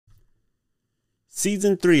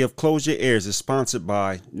Season 3 of Close Your Ears is sponsored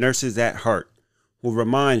by Nurses at Heart, who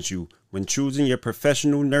reminds you when choosing your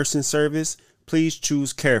professional nursing service, please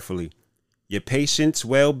choose carefully. Your patient's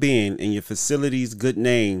well-being and your facility's good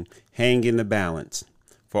name hang in the balance.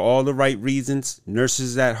 For all the right reasons,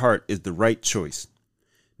 Nurses at Heart is the right choice.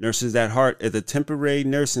 Nurses at Heart is a temporary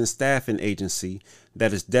nursing staffing agency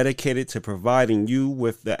that is dedicated to providing you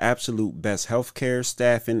with the absolute best healthcare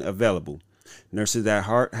staffing available. Nurses at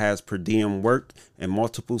Heart has per diem work in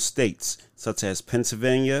multiple states such as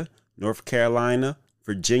Pennsylvania, North Carolina,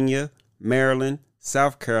 Virginia, Maryland,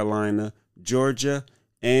 South Carolina, Georgia,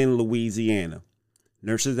 and Louisiana.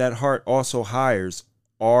 Nurses at Heart also hires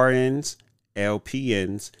RNs,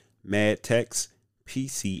 LPNs, med techs,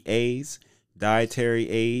 PCAs, dietary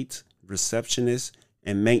aides, receptionists,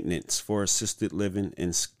 and maintenance for assisted living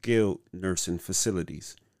and skilled nursing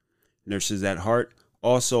facilities. Nurses at Heart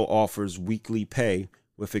also offers weekly pay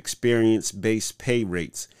with experience-based pay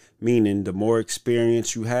rates, meaning the more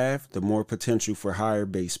experience you have, the more potential for higher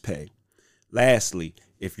base pay. Lastly,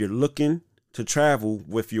 if you're looking to travel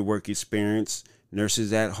with your work experience,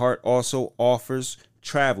 Nurses at Heart also offers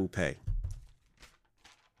travel pay.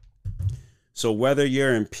 So whether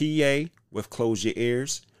you're in PA with Close Your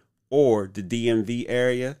Ears, or the DMV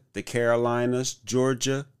area, the Carolinas,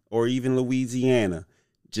 Georgia, or even Louisiana,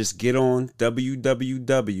 just get on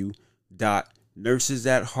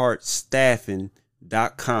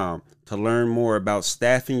www.nursesatheartstaffing.com to learn more about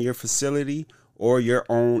staffing your facility or your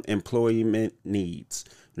own employment needs.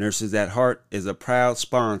 Nurses at Heart is a proud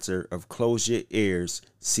sponsor of Close Your Ears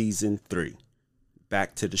Season 3.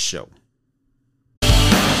 Back to the show. We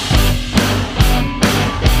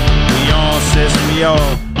on, sis, we on.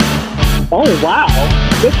 Oh, wow.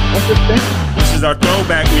 This is interesting. This is our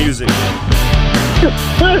throwback music.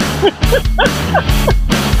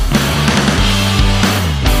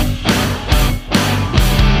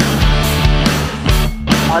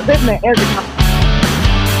 This man every time.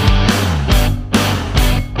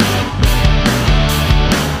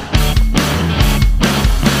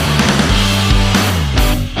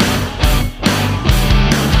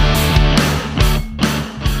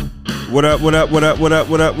 What up, what up, what up, what up,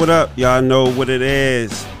 what up, what up? Y'all know what it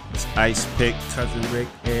is. It's Ice Pick, Cousin Rick,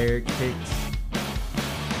 Air Cakes.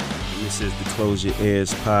 And this is the Close Your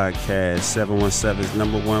Ears podcast, 717's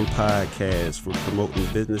 #1 podcast for promoting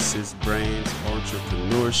businesses, brands,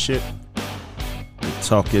 entrepreneurship, and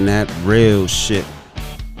talking that real shit.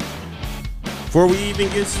 Before we even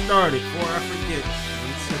get started, before I forget,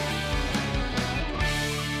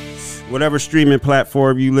 whatever streaming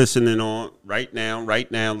platform you listening on right now,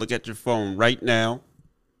 look at your phone right now.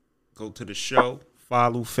 Go to the show,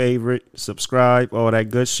 follow, favorite, subscribe, all that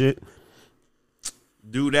good shit.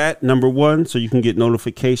 Do that, #1, so you can get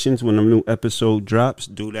notifications when a new episode drops.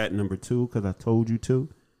 Do that, #2, because I told you to.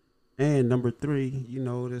 And #3, you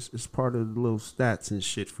know, this is part of the little stats and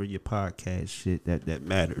shit for your podcast shit that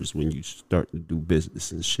matters when you start to do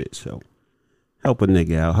business and shit. So help a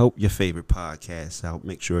nigga out. Help your favorite podcast out.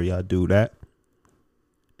 Make sure y'all do that.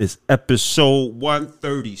 It's episode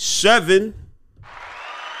 137.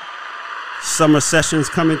 Summer session's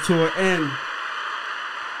coming to an end.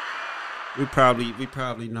 We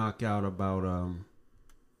probably knock out about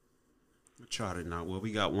we try to knock. Well,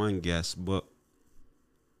 we got one guest book,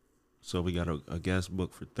 so we got a guest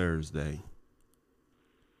book for Thursday.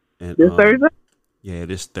 And This Thursday? Yeah,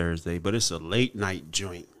 this Thursday, but it's a late night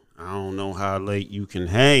joint. I don't know how late you can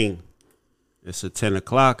hang. It's a 10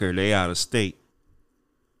 o'clocker. They out of state.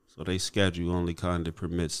 So they schedule only kind of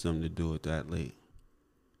permits them to do it that late.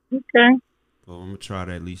 Okay. But I'm going to try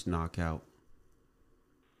to at least knock out.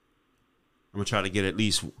 I'm going to try to get at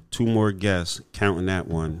least 2 more guests, counting that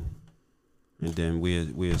one. And then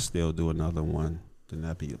we'll still do another one. Then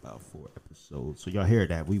that'll be about 4 episodes. So y'all hear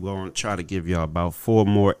that? We want to try to give y'all about 4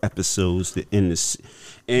 more episodes to end this.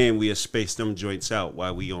 And we'll space them joints out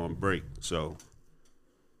while we on break. So,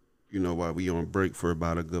 you know, while we on break for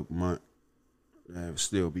about a good month, I'll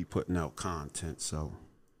still be putting out content. So,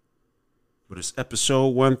 but it's episode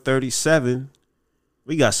 137.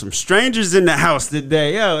 We got some strangers in the house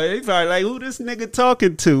today. Yo, they probably like, who this nigga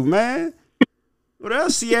talking to, man? What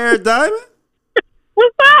else, Sierra Diamond?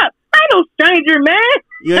 What's up? I ain't no stranger, man.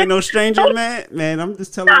 You ain't no stranger, man. Man, I'm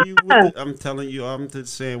just telling you. I'm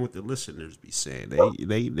just saying what the listeners be saying. They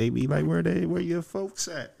be like, where your folks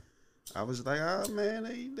at? I was like, oh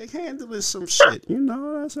man, they handling some shit. You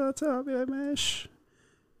know, that's what I tell you, man.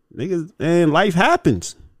 Niggas, and life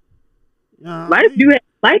happens. You know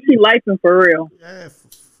Life be lifing for real. Yeah,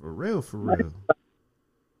 for real.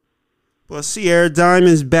 Well, Sierra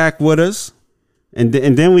Diamond's back with us, and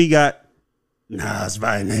then we got Nah, it's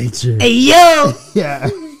by nature. Hey yo, Yeah.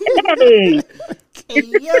 Hey, hey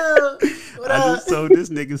yo, what I up? just told this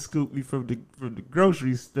nigga scoop me from the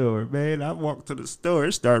grocery store, man. I walked to the store,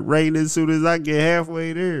 it started raining as soon as I get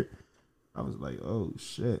halfway there. I was like, oh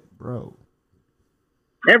shit, bro.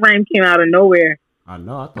 that rain came out of nowhere. I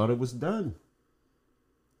know, I thought it was done.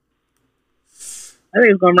 I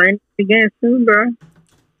think it's gonna rain again soon, bro.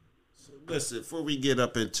 So listen, before we get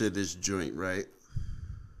up into this joint, right?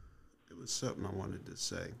 It was something I wanted to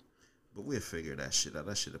say. But we'll figure that shit out.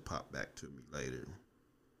 That should have popped back to me later.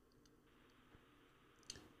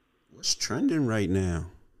 What's trending right now?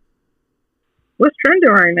 What's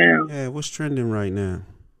trending right now? Yeah, what's trending right now?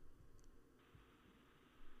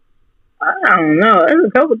 I don't know. There's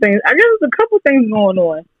a couple things. I guess there's a couple things going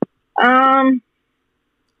on.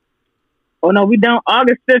 Oh no, we don't.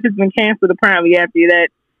 August 5th has been canceled apparently after that.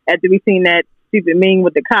 After we seen that stupid meme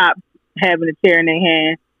with the cops having a chair in their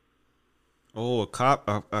hand. Oh, a cop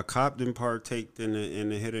didn't partake in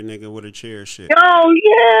the hit a nigga with a chair shit. Yo,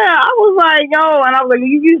 yeah. I was like, yo, and I was like,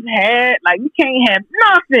 you just had like you can't have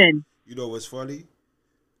nothing. You know what's funny?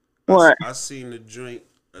 What? I seen the joint.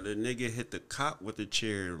 The nigga hit the cop with the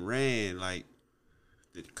chair and ran. Like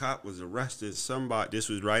the cop was arresting somebody. This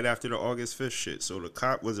was right after the August 5th shit. So the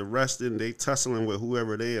cop was arresting. They tussling with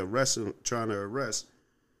whoever they arresting, trying to arrest.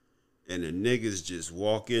 And the niggas just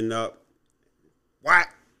walking up,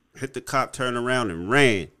 whack, hit the cop, turned around and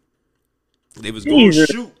ran. They was going to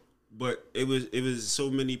shoot, but it was so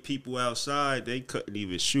many people outside they couldn't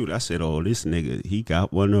even shoot. I said, "Oh, this nigga, he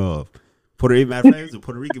got one off." Matter of fact, it was a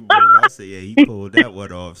Puerto Rican boy. I said, "Yeah, he pulled that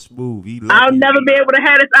one off smooth." I'll never be able to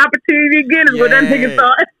have this opportunity again. Is what that nigga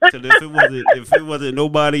thought. So if it wasn't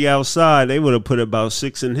nobody outside, they would have put about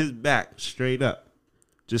 6 in his back straight up,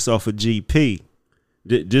 just off of GP.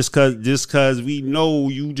 Just cause we know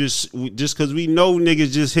cause we know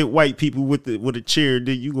niggas just hit white people with a chair,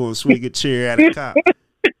 then you gonna swing a chair at a cop.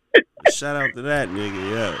 Shout out to that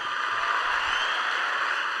nigga, yeah.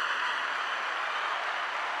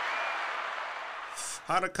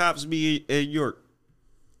 How the cops be in York?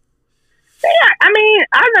 Yeah, I mean,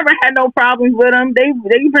 I've never had no problems with them.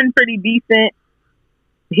 They've been pretty decent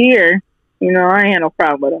here. You know, I ain't had no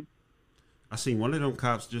problem with them. I seen one of them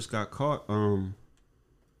cops just got caught. Somebody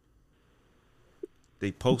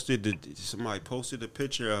posted a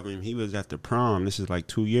picture of him. He was at the prom. This is like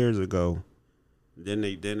 2 years ago. Then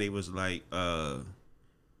they was like,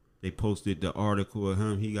 they posted the article of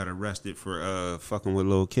him. He got arrested for fucking with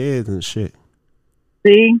little kids and shit.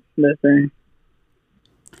 See, listen.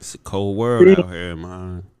 It's a cold world out here,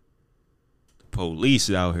 man. The police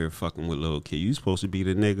out here fucking with little kids. You supposed to be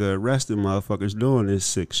the nigga arresting motherfuckers doing this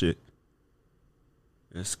sick shit.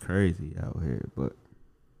 It's crazy out here, but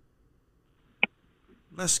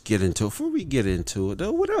let's get into it. Before we get into it,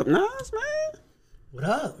 though, what up, Nas, man? What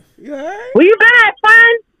up? You all right? Where you been at,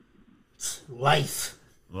 son?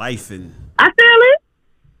 Lifing. I feel it.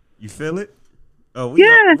 You feel it? Oh,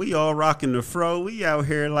 Yeah. we all rocking the fro. We out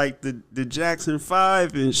here like the Jackson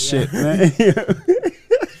 5 and shit, man.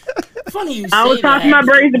 Funny you say I was talking that.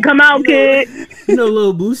 my braids to come out, kid. You know,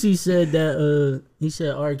 Lil Boosie said that he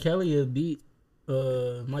said R. Kelly would beat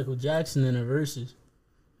Michael Jackson in a versus.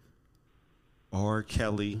 R.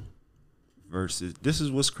 Kelly versus. This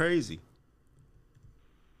is what's crazy.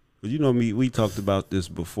 But you know me, we talked about this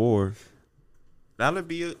before. That'll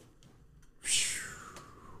be a.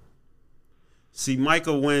 See,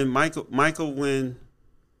 Michael win.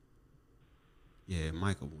 Yeah,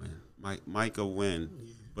 Michael win.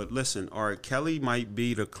 But listen, R. Kelly might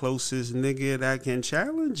be the closest nigga that can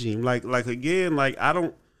challenge him. Like again, like I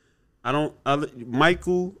don't.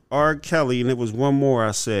 Michael, R. Kelly, and it was one more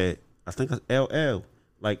I said. I think it's LL.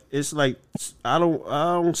 Like it's like I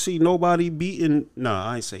don't see nobody beating. No,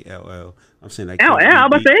 I ain't say LL. I'm saying like LL, I'm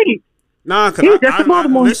about to say. Nah, cause He's just a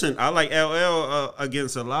Baltimore. listen, I like LL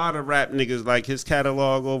against a lot of rap niggas, like his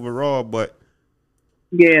catalog overall, but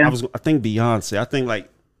Yeah. I think Beyonce. I think like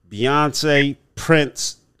Beyonce,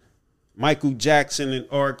 Prince, Michael Jackson, and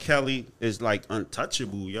R. Kelly is like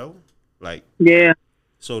untouchable, yo. Like Yeah.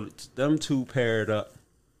 so them two paired up.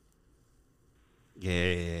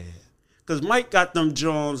 Yeah. Cause Mike got them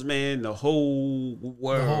Jones, man. The whole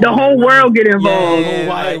world. The whole world get involved. Yeah,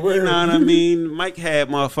 wide like, you know what I mean? Mike had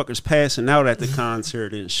motherfuckers passing out at the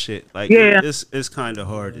concert and shit. Like, Yeah. it's kind of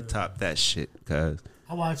hard to top that shit. Cause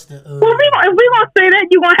I watched the. Well, if we gonna say that,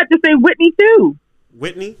 you're gonna have to say Whitney too.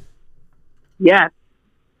 Whitney, Yes.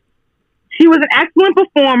 She was an excellent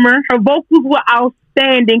performer. Her vocals were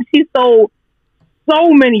outstanding. She sold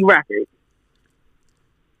so many records.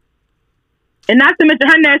 And not to mention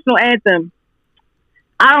her national anthem.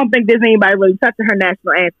 I don't think there's anybody really touching her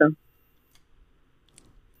national anthem.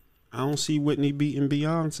 don't see Whitney beating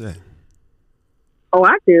Beyonce. Oh,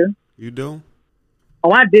 I do. You do?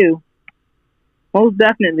 Oh, I do. Most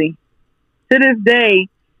definitely. To this day.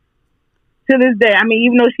 I mean,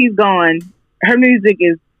 even though she's gone, her music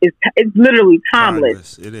is it's literally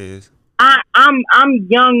timeless. It is. I'm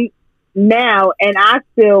young now, and I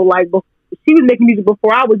feel like she was making music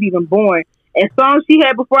before I was even born, and songs she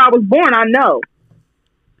had before I was born, I know.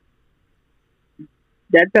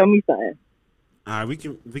 That tell me something. All right, we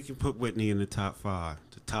can put Whitney in the top 5.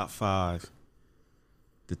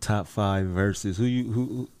 The top 5 verses.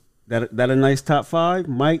 Who that a nice top 5?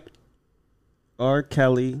 Mike, R.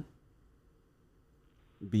 Kelly,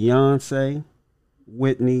 Beyonce,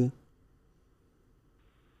 Whitney,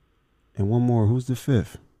 and one more. Who's the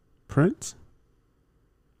 5th? Prince?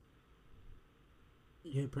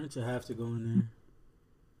 Yeah, Prince will have to go in there.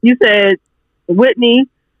 You said Whitney,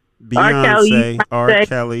 Beyonce, R.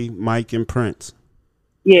 Kelly, Mike, and Prince.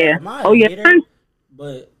 Yeah. Oh, yeah. Prince.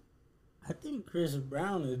 But I think Chris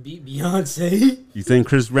Brown would beat Beyonce. You think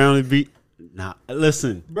Chris Brown would beat? Nah,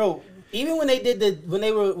 listen. Bro, even when they did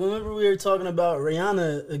whenever we were talking about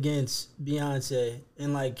Rihanna against Beyonce,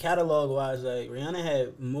 and like catalog wise, like Rihanna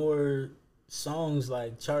had more songs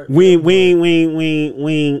like chart. We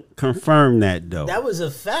confirmed that though. That was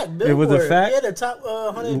a fact. Billboard. It was a fact. Yeah, the top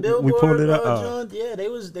 100 Billboard. We pulled it up. Yeah,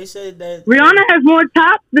 they said that Rihanna has more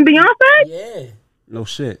top than Beyonce. Yeah. No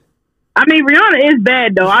shit. I mean, Rihanna is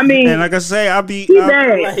bad though. I mean, and like I say,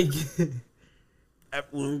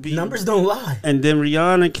 numbers don't lie. And then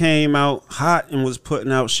Rihanna came out hot and was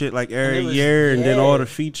putting out shit like every year, and then all the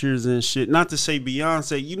features and shit. Not to say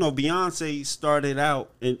Beyonce, Beyonce started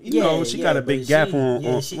out, and she got a big gap on.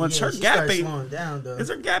 Her gap down, though. Is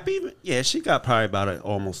her gap even? Yeah, she got probably about an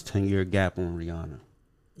almost 10-year gap on Rihanna.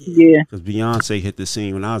 Yeah, because Beyonce hit the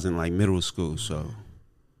scene when I was in like middle school. So,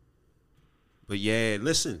 but yeah,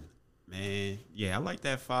 listen. Man, yeah, I like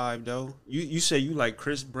that 5 though. You say you like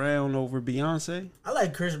Chris Brown over Beyonce? I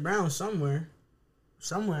like Chris Brown somewhere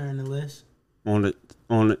in the list.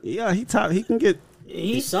 He can get.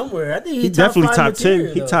 He's somewhere. I think he definitely top 10.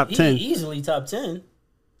 He though. top 10. Easily top 10.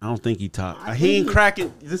 I don't think he top. He ain't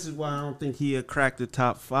cracking. This is why I don't think he'll crack the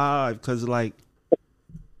top 5. Cause like,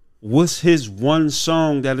 what's his one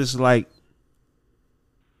song that is like?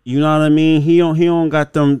 You know what I mean? He don't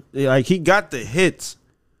got them. Like he got the hits.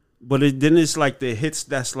 But then it's like the hits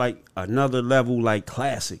that's like another level, like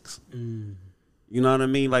classics. You know what I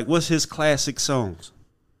mean? Like, what's his classic songs?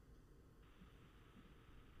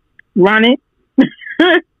 Run It.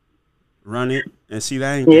 Run It. And see,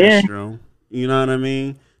 that ain't that strong. You know what I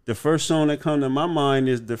mean? The first song that come to my mind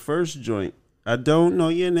is the first joint. I don't know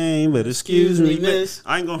your name, but excuse me, miss.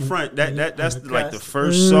 I ain't gonna front. That's like the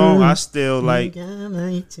first song I still like.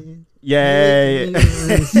 Yeah. Not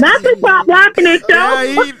to stop rocking it, show.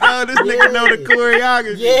 Yeah, this nigga know the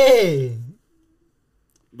choreography. Yeah.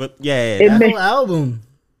 But yeah, that whole album.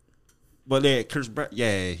 But yeah, Chris Brown,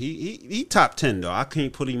 yeah, he top 10 though. I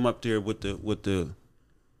can't put him up there with the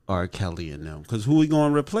R. Kelly and them. Cause who we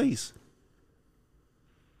gonna replace?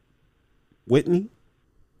 Whitney?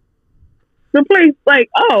 Replace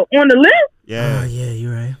on the list? Yeah. Oh yeah,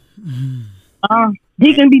 you're right.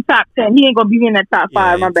 He can be top 10. He ain't gonna be in that top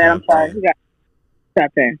 5. My bad. I'm sorry. 10. He got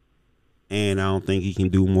top 10. And I don't think he can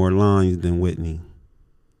do more lines than Whitney.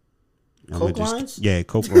 Coke lines? Yeah,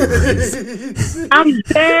 Coke lines. I'm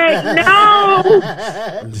dead. No.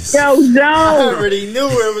 No. I already knew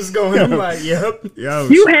where it was going. I'm like, yep.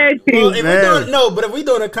 You had to. Well, but if we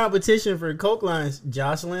doing a competition for Coke lines,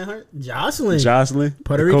 Jocelyn,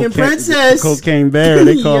 Puerto Rican princess, Cocaine Bear.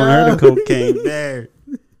 They calling her the Cocaine Bear.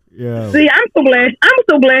 Yeah. See, I'm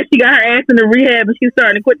so glad she got her ass in the rehab and she's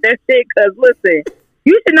starting to quit that shit. Cause listen,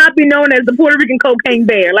 you should not be known as the Puerto Rican Cocaine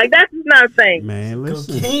Bear. Like that's just not a thing. Man,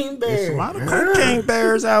 listen, Cocaine Bear. There's a lot of cocaine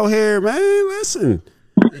bears out here, man. Listen,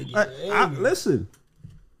 listen.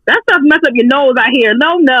 That stuff mess up your nose out here.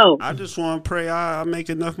 No. I just want to pray I make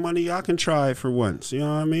enough money I can try it for once. You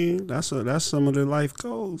know what I mean? That's some of the life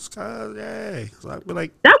goals. Cause so I be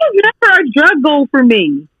like, that was never a drug goal for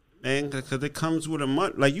me. Man, because it comes with a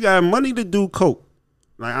money. Like, you got money to do coke.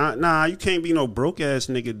 Like, you can't be no broke ass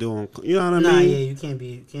nigga doing. You know what I mean? Nah, yeah, you can't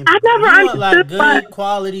be. I never understood like good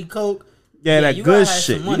quality coke. Yeah, that good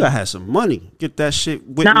shit. You gotta have some money. Get that shit.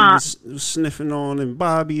 Whitney sniffing on and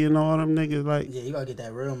Bobby and all them niggas. Like, yeah, you gotta get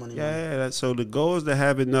that real money. Yeah, so the goal is to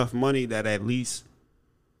have enough money that at least,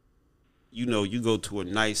 you go to a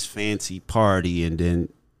nice fancy party and then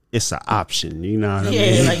it's an option. You know what I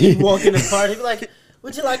mean? Yeah, like you walk in the party, be like,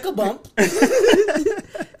 would you like a bump?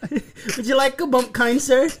 Would you like a bump, kind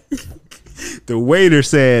sir? The waiter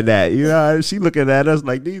said that. She looking at us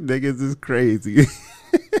like these niggas is crazy.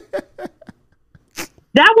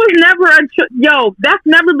 that was never that's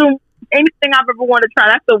never been anything I've ever wanted to try.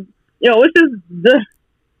 That's it's just the.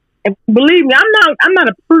 And believe me, I'm not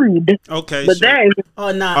a prude. Okay, but that is.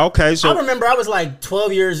 Oh nah. Okay, so I remember I was like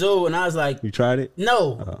 12 years old, and I was like, you tried it?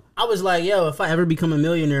 No, I was like, yo, if I ever become a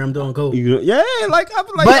millionaire, I'm doing coke. Yeah, like I'm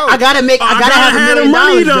like, but I gotta have $1 million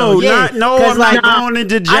money though. Yeah, I'm not going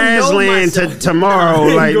into Jazzland tomorrow.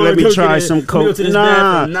 Like, let me try some coke.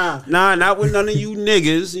 Nah, not with none of you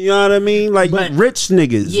niggas. You know what I mean? Like rich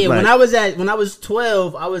niggas. Yeah, like, when I was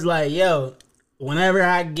 12, I was like, yo, whenever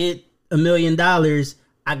I get $1 million.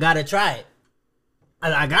 I gotta try it.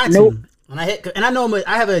 I got to. When I know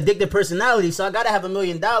I have an addictive personality, so I gotta have $1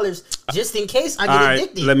 million just in case I get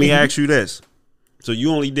addicted. Let me ask you this: so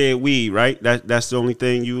you only did weed, right? That's the only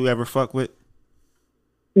thing you ever fuck with?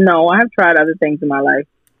 No, I have tried other things in my life.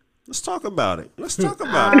 Let's talk about it. Because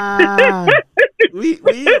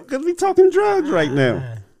we talking drugs right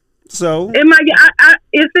now. So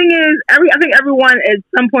the thing is, I think everyone at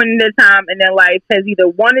some point in their time in their life has either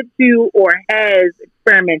wanted to or has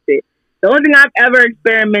experimented. The only thing I've ever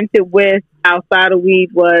experimented with outside of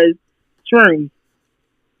weed was shrooms.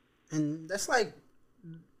 And that's like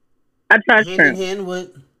I tried hand in hand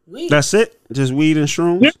with weed. That's it? Just weed and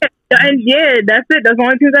shrooms? Yeah, that's it. That's the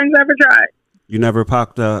only two things I ever tried. You never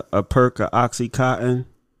popped a perk of Oxycontin?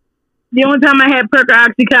 The only time I had perk or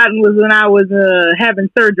Oxycontin was when I was having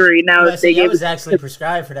surgery. Now I was actually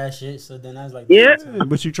prescribed for that shit. So then I was like, yeah,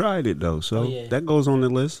 but you tried it though, so that goes on the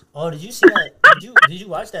list. Oh, did you see that? Did you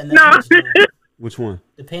watch that? Netflix No. Which one?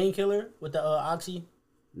 The painkiller with the oxy.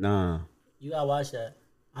 Nah. You gotta watch that.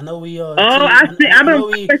 I know we. I've been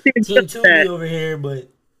Team Tubi over here, but.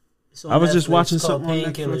 I was just watching something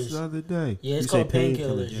on Netflix the other day. Yeah, it's called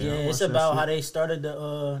Painkillers. Yeah, it's about how they started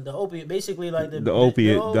the opiate, basically like the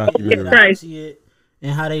opiate documentary,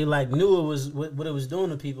 and how they like knew it was what it was doing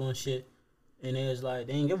to people and shit, and they was like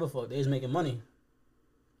they didn't give a fuck. They was making money.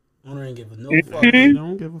 Owner didn't give no fuck. They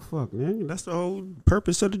don't give a fuck, man. That's the whole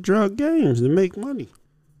purpose of the drug games, to make money.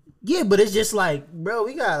 Yeah, but it's just like, bro,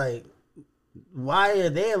 we got like, why are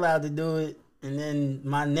they allowed to do it? And then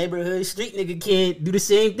my neighborhood street nigga can't do the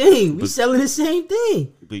same thing. We selling the same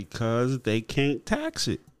thing because they can't tax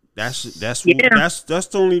it. That's the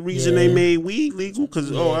only reason they made weed legal.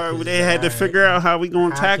 Because they had to figure out how we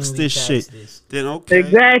gonna tax this shit. Then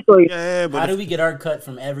exactly. Yeah, but how do we get our cut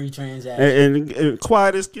from every transaction? And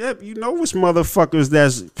quiet as kept, you know, which motherfuckers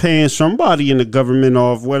that's paying somebody in the government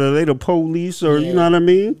off, whether they the police or you know what I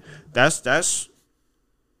mean. That's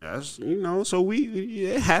you know, so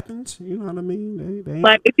it happens. You know what I mean? They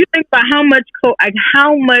like if you think about how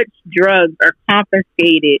much drugs are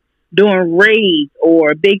confiscated during raids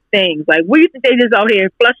or big things, like what do you think they just out here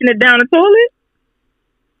flushing it down the toilet?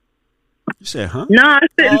 You said, huh? Nah,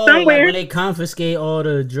 it's sitting somewhere. Like when they confiscate all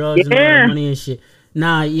the drugs and all the money and shit.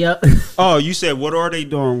 Nah, yep. Oh, you said what are they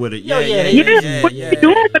doing with it? Yeah. What are they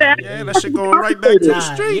doing with that? Yeah, that shit going right back to the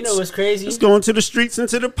streets. You know what's crazy? It's going to the streets and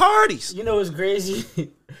to the parties. You know what's crazy?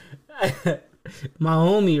 My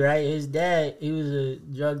homie, right? His dad, he was a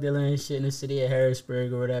drug dealer and shit in the city of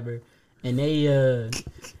Harrisburg or whatever, and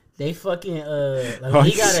they fucking like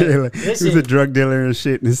he got he was a drug dealer and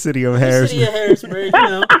shit in the city of Harrisburg. City of Harrisburg, you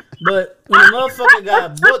know. But when the motherfucker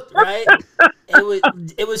got booked, right?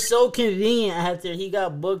 It was so convenient after he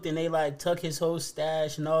got booked and they like took his whole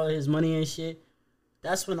stash and all his money and shit.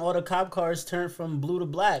 That's when all the cop cars turned from blue to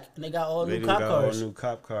black, and they got all new cop cars. All new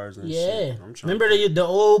cop cars and shit. Yeah, remember the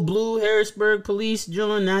old blue Harrisburg police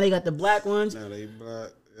joint? Now they got the black ones. Now they black.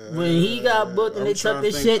 When he got booked and they took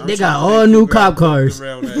this shit, they got all new cop cars.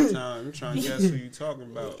 Around that time, I'm trying to guess who you talking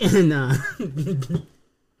about. Nah.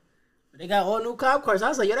 They got all new cop cars. I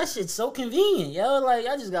was like, yo, that shit's so convenient, yo. Like,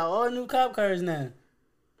 I just got all new cop cars now.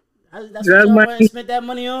 That's what y'all went and spent that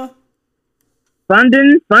money on?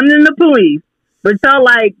 Funding the police. But y'all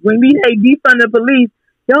like, when we say defund the police,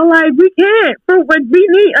 y'all like, we can't. But we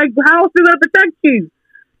need, like, how else we gonna protect you?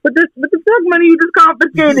 But the drug money you just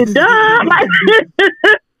confiscated, duh. Like,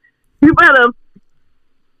 you better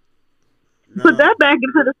put that back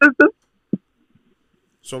into the system.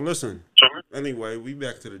 So listen, anyway, we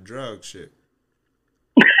back to the drug shit.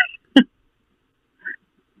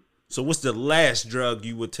 So what's the last drug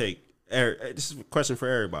you would take? This is a question for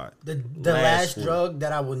everybody. The last drug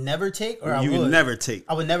that I would never take, or you would never take.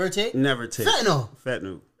 I would never take. Never take.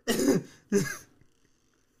 Fentanyl.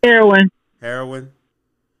 Heroin.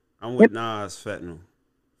 I'm with Nas.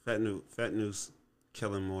 Fentanyl's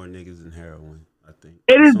killing more niggas than heroin. I think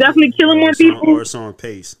it is definitely killing more people. Or it's on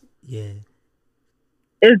pace. Yeah,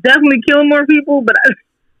 it's definitely killing more people. But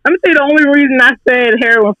I'm gonna say the only reason I said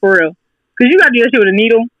heroin for real, because you got to do that shit with a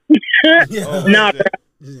needle. Yeah. Nah,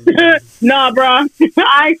 Nah, bro. I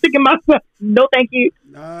ain't sticking myself. No, thank you.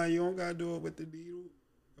 Nah, you don't gotta do it with the needle.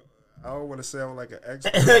 I don't want to sound like an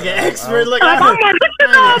expert. Like an expert, like I'm like, what you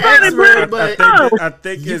know about it, bro? but I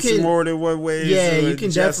think you it's can- more than one way. yeah, to you can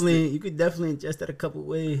ingest definitely, it. you could definitely ingest that a couple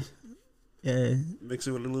ways. Yeah, Mix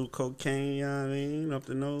it with a little cocaine, you know what I mean, up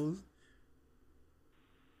the nose.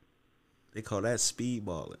 They call that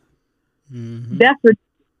speedballing. That's what.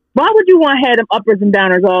 Why would you want to have them uppers and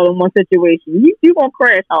downers all in one situation? You gonna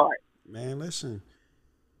crash hard. Man, listen.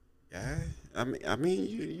 Yeah, I mean,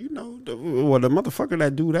 you know, the motherfucker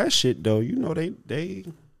that do that shit though, you know, they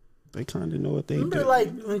kind of know what they remember do. like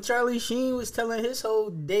when Charlie Sheen was telling his whole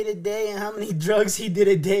day to day and how many drugs he did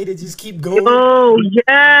a day to just keep going. Oh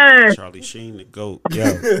yes. Charlie Sheen, the goat. Yo,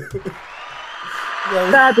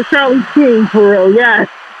 Shout out to Charlie King for real. Yes.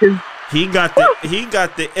 'Cause he got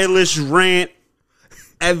the illest rant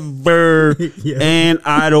ever, Yeah. and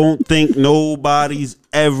I don't think nobody's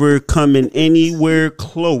ever coming anywhere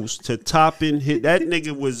close to topping hit. That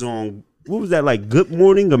nigga was on, what was that, like Good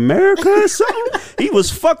Morning America or something? He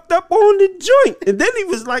was fucked up on the joint, and then he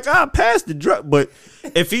was like, "I passed the drug." But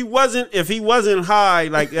if he wasn't high,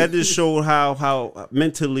 like that just showed how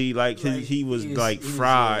mentally like he was like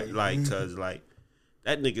fried, like cause like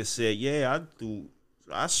that nigga said, "Yeah,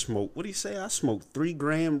 I smoke." What he say? I smoke 3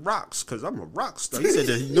 gram rocks because I'm a rock star. He said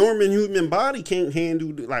the normal human body can't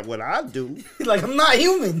handle like what I do. Like, I'm not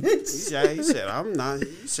human. He said I'm not.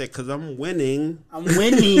 He said because I'm winning. I'm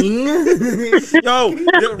winning. Yo,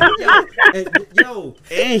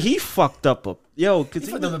 and he fucked up because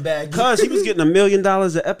fucked up a bag. Cause he was getting $1 million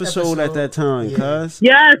an episode at that time. Yeah. Cause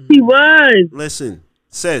yes, he was. listen,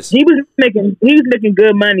 says He was making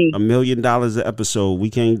good money. $1 million an episode. We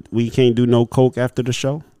can't do no coke after the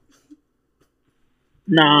show.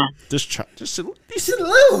 Nah. Just a little.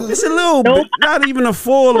 little Nope. bit, not even a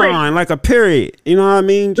full line, like a period. You know what I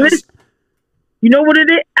mean? Just You know what it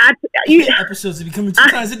is? Episodes are becoming 2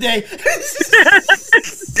 times a day.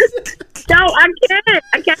 No, I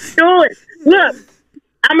can't do it. Look,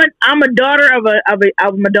 I'm a daughter of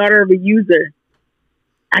a user.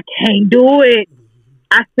 I can't do it.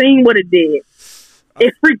 I seen what it did.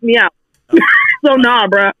 It freaked me out. So nah,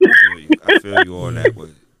 bro. I feel you on that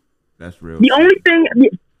one. That's real. The only thing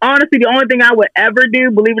I would ever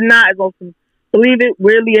do, believe it or not, is on some, believe it,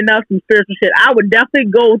 weirdly enough, some spiritual shit. I would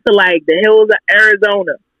definitely go to like the hills of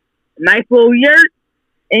Arizona, nice little yurt,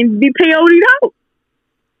 and be peyote out.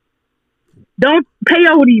 Don't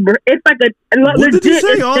peyote, bro. It's like a What legit. did you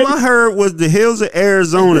say? All I heard was the hills of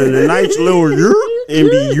Arizona and a nice little yurt and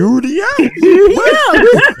be yurty out.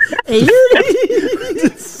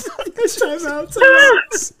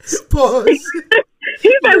 Pause.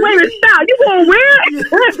 He's like, wait a minute, stop. You going where?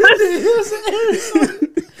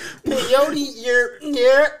 Peyote,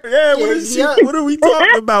 Yeah, what are we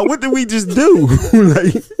talking about? What did we just do?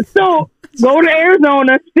 Like So go to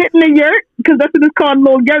Arizona, sit in the yurt, because that's what it's called, a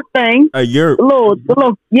little yurt thing. a yurt. A little,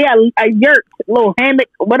 a yurt, a little hammock,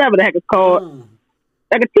 whatever the heck it's called.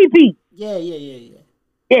 Like a teepee. Yeah.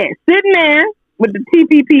 Yeah, sitting there with the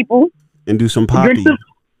teepee people. And do some poppy. Drink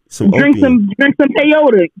some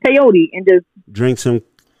peyote, and just drink some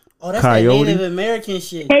Oh, that's Coyote? that Native American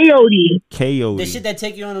shit. peyote. coyote. The shit that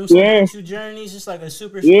take you on them Yeah. spiritual journeys, just like a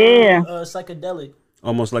super Yeah. psychedelic.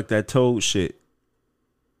 Almost like that toad shit.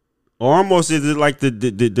 Or almost is it like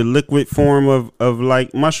the liquid form of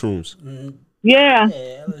like mushrooms? Yeah.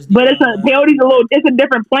 Yeah, LSD, But it's a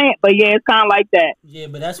different plant, but yeah, it's kind of like that. Yeah,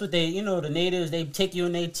 but that's what the natives, they take you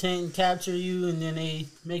in their tent and capture you, and then they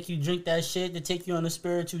make you drink that shit to take you on a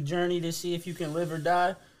spiritual journey to see if you can live or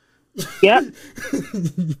die. Yep.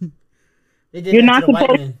 They did You're that not to the white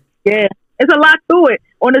supposed- man. Yeah. It's a lot to it.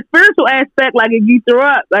 On the spiritual aspect, like if you throw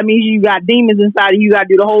up, that means you got demons inside of you. You got to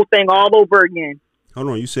do the whole thing all over again. Hold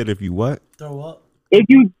on, you said if you what? Throw up. If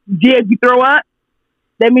you throw up,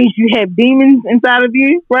 that means you have demons inside of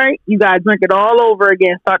you, right? You got to drink it all over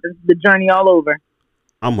again, start the journey all over.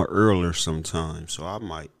 I'm a earler sometimes, so I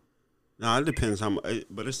might. Nah, it depends how much,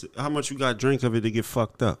 but it's how much you got to drink of it to get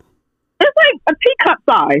fucked up. It's like a teacup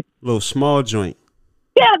size. Little small joint.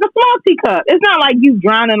 Yeah, like a small teacup. It's not like you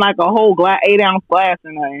drowning like a whole 8-ounce glass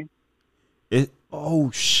or nothing.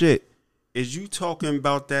 Oh shit! Is you talking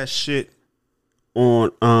about that shit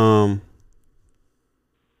on Oh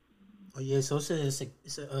yeah, so it's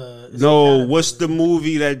No, what's the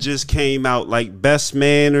movie that just came out? Like Best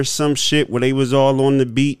Man or some shit where they was all on the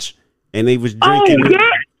beach and they was drinking. Oh yeah,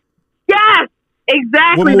 yes,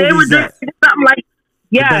 exactly. What They were movie's that? drinking something like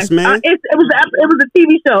Yes, Best Man? it was a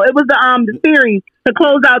TV show. It was the series to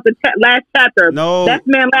close out the last chapter. No. Best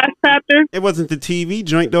Man last chapter. It wasn't the TV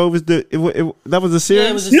joint though. It was that was a series. Yeah,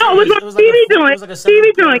 it was a No, it series. was a TV joint. It was like a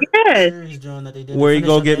TV joint. Yeah. series joint that they did. Where he Finish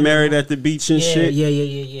go at the get end of married the at the beach and shit.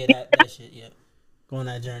 Yeah. That shit. Yeah, go on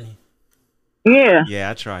that journey. Yeah.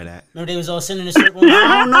 Yeah, I try that. Remember they was all sitting in a circle.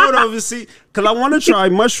 I don't know though. See, cause I want to try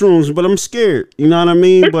mushrooms, but I'm scared. You know what I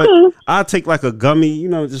mean? It's but cool. I take like a gummy, you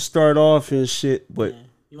know, to start off and shit. But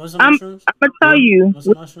You want some I'm mushrooms? gonna tell you. Want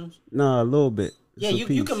some mushrooms? nah, a little bit. Yeah, It's a you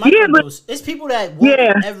piece. can Yeah, but- microdose. It's people that work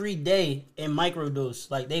Yeah. every day and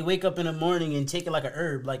microdose. Like they wake up in the morning and take it like a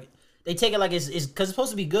herb. Like they take it like it's because it's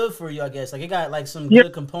supposed to be good for you. I guess like it got like some Yeah.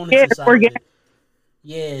 good components Yeah, inside of organic. it.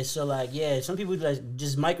 Yeah, so like some people like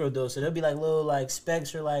just microdose. So they'll be like little like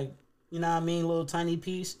specks or like you know what I mean, little tiny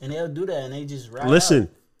piece, and they'll do that and they just ride Listen, out.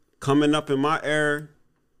 coming up in my era,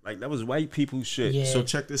 like that was white people shit. Yeah. So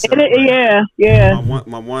check this out. Right? Yeah. One of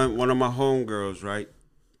my homegirls, right?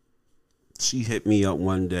 She hit me up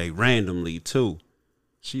one day randomly too.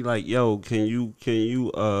 She like, yo, can you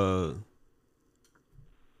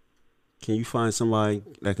find somebody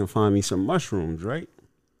that can find me some mushrooms, right?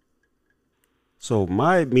 So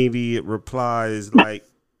my immediate reply is like,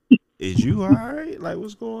 is you all right? Like,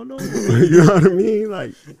 what's going on? You know what I mean?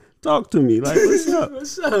 Like, talk to me. Like, what's up?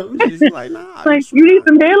 What's up? She's like, nah. I Like just you need wanna-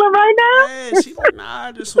 some healing right now. Yeah, she's like, nah,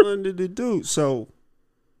 I just wanted to do. So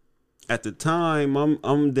at the time,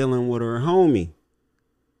 I'm dealing with her homie.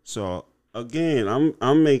 So again,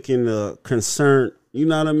 I'm making a concern. You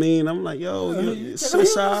know what I mean? I'm like, yo,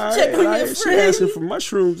 sis, all right. Check on your Like, she friend. asking for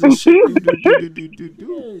mushrooms and shit. Do.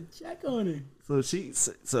 Yeah, check on her.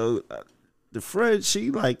 So the friend, she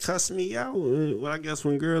like cussed me out. Well, I guess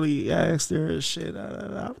when girly asked her shit,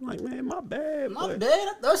 I'm like, man, my bad. My but, bad.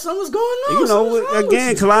 I thought something was going on. you Something's know, wrong again,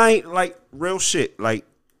 with cause I ain't like real shit. Like,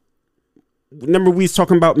 remember we was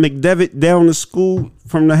talking about McDevitt down to school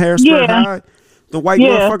from the Harrisburg Yeah. High? The white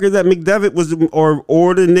Yeah. motherfuckers at McDevitt was,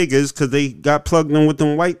 or the niggas, cause they got plugged in with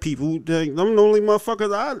them white people. Them the only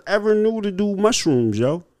motherfuckers I ever knew to do mushrooms,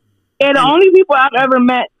 yo. Yeah, the only people I've ever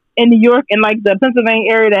met in New York and like the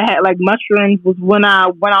Pennsylvania area that had like mushrooms was when I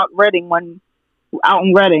went out out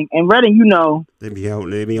in Reading. And Reading, you know. They be on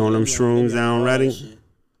them shrooms down Reading.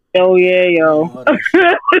 Oh yeah, yo. all that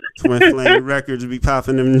shit. Twin Flame Records be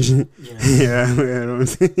popping them. Yeah, I'm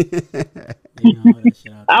saying. You know, all that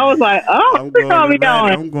shit out I was like, oh, I'm where are we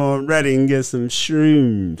going? I'm going ready and get some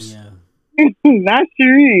shrooms. Yeah. Not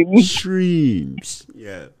shrooms. Shrooms.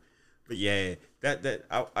 Yeah. But yeah, that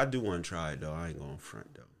I do want to try it though. I ain't going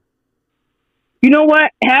front though. You know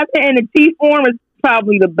what? Having it in a tea form is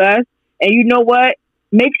probably the best. And you know what?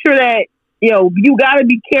 Make sure that you got to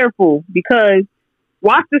be careful because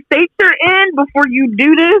watch the state you're in before you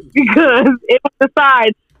do this because it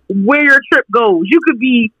decides where your trip goes.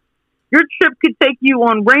 Your trip could take you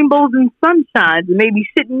on rainbows and sunshines and maybe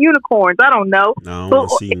shitting unicorns. I don't know. No, I don't want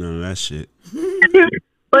to see none of that shit.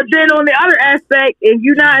 But then on the other aspect, if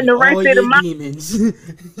you're not in the right All state of your mind, demons. you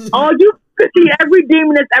could see every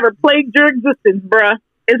demon that's ever plagued your existence, bruh.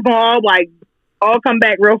 It's gonna all come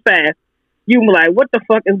back real fast. You be like, what the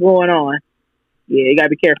fuck is going on? Yeah, you gotta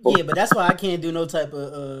be careful. Yeah, but that's why I can't do no type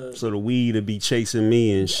of. So the weed would be chasing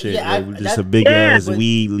me and shit. Yeah, like, just a big ass but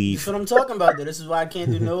weed That's leaf. what I'm talking about. Though. This is why I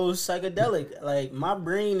can't do no psychedelic. Like my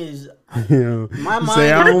brain is, You know, my mind.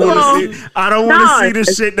 say I don't want want to see. I don't want to see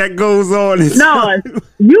the shit that goes on. No,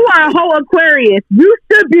 you are a whole Aquarius. You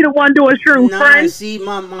should be the one doing shrooms, Nah, friend. see,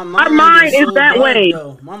 my mind, Our mind is so that dark, way.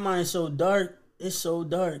 Though. My mind is so dark. It's so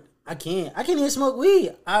dark. I can't even smoke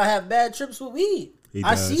weed. I have bad trips with weed. He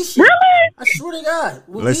I does. see shit. Really? I swear to God.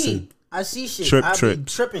 With Listen. weed. I see shit. Trip I be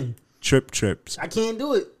trips. tripping. Trips. I can't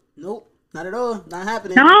do it. Nope. Not at all. Not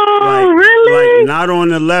happening. No, Like, really? like not on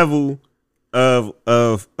the level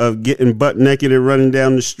of getting butt naked and running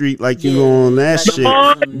down the street like you Yeah, on that like, shit.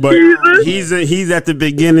 Oh, But Jesus. he's at the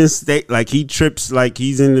beginning state, like he trips, like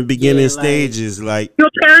he's in the beginning like- stages, like You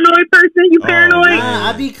a paranoid person? You Oh, paranoid? man. Nah,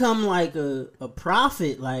 I become like a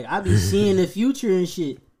prophet. Like I be seeing the future and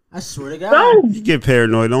shit. I swear to God. No. you get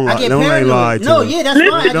paranoid. Don't I lie. get Don't paranoid. lie to No, him. yeah, that's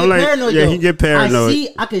why I get Don't like- paranoid. yeah, though. he get paranoid.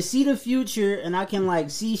 I can see the future, and I can like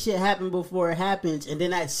see shit happen before it happens, and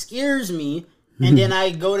then that scares me. And then I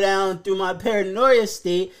go down through my paranoia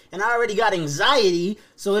state, and I already got anxiety,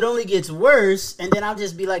 so it only gets worse. And then I'll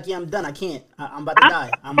just be like, "Yeah, I'm done. I can't. I'm about to die.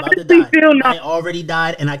 I'm about to die. feel no- I already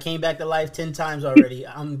died, and I came back to life 10 times already.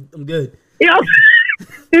 I'm good." And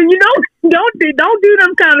don't do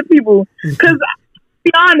them kind of people. Because, to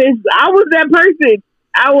be honest, I was that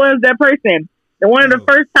person. And one of the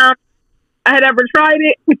first times I had ever tried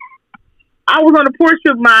it, I was on the porch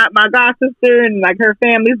with my god sister and like her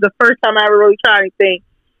family. It's the first time I ever really tried anything.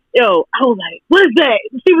 Yo, I was like, "What is that?"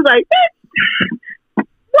 And she was like, "Bitch,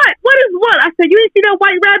 what? What is what?" I said, "You didn't see that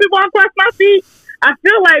white rabbit walk across my feet?" I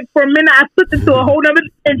feel like for a minute I slipped into a whole other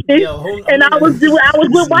dimension, and I was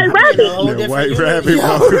with White Rabbit. Yeah, White Rabbit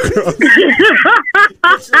walk across.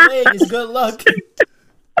 It's good luck.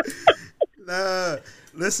 Nah,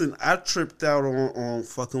 listen, I tripped out on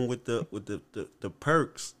fucking with the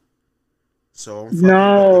perks. So I'm fucking with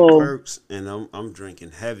the perks, and I'm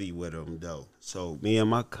drinking heavy with them though. So me and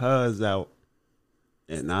my cuz out,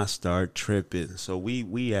 and I start tripping. So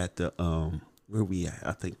we at the where we at?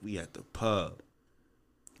 I think we at the pub.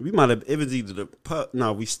 We might have, it was either the pub.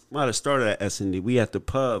 No, we might have started at S&D. We at the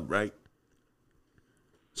pub, right?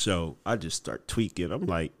 So I just start tweaking. I'm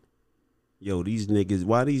like, yo, these niggas,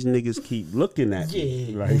 why these niggas keep looking at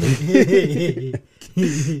me? Like,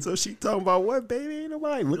 so she talking about what, baby? Ain't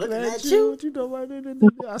nobody looking at you. What you know about it?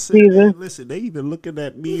 I said, man, listen, they either looking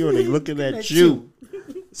at me or they looking at you.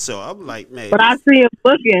 So I'm like, man. But I see him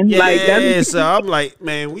looking. Yeah, like that's so I'm like,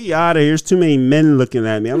 man, we out of here. There's too many men looking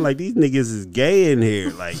at me. I'm like, these niggas is gay in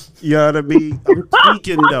here. Like, you know what I mean? I'm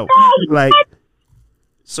tweaking though. Like,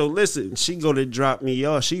 so listen, she go to drop me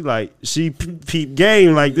off. She like, she peep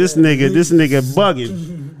game like this nigga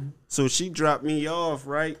bugging. So she dropped me off,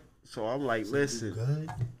 right? So I'm like, listen.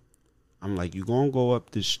 I'm like, you gonna go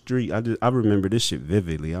up the street. I remember this shit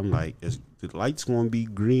vividly. I'm like, the light's gonna be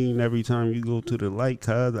green every time you go to the light,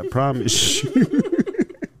 cuz I promise you.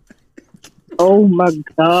 Oh my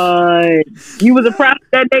God. You was a prophet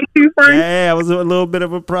that day too, Frank? Yeah, I was a little bit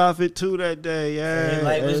of a prophet too that day. Yeah. The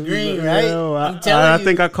light was green, right? I'm telling you. I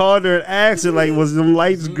think I called her and asked her, like, was them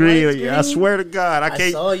lights green? Lights green? I swear to God.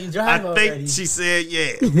 I saw you drive I think already. she said,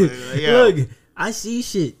 yeah. Look, I see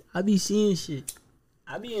shit. I be seeing shit.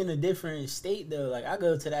 I be in a different state though. Like I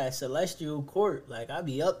go to that celestial court. Like I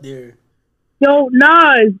be up there. Yo,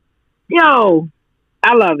 Nas. Yo,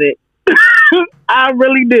 I love it. I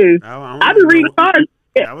really do. I be reading hard.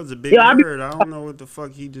 That was a big word. I don't know what the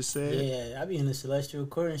fuck he just said. Yeah, I be in the celestial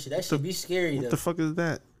court and shit. That should be scary though. What the fuck is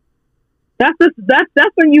that? That's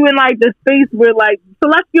when you in like the space where like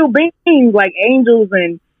celestial beings, like angels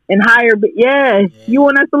and higher. Yeah, you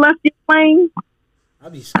on that celestial plane. I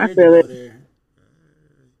be scared to go there.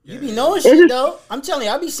 You be knowing shit though. I'm telling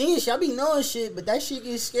you, I be seeing shit. I be knowing shit, but that shit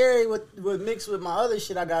gets scary with mixed with my other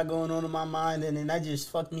shit I got going on in my mind, and then that just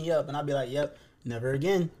fucked me up. And I be like, yep, never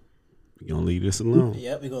again. We gonna leave this alone.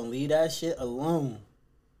 Yep, we gonna leave that shit alone.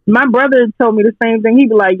 My brother told me the same thing. He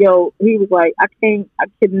be like, yo, he was like, I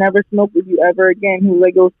could never smoke with you ever again. He was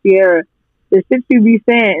like, yo, Sierra, the shit you be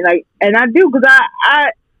saying, like, and I do, because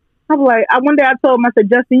I'm like, one day I told him, I said,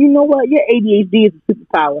 Justin, you know what? Your ADHD is a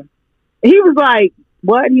superpower. And he was like,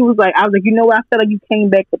 what? He was like, I was like, you know what? I felt like you came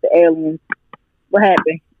back with the aliens. What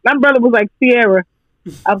happened? My brother was like, Sierra.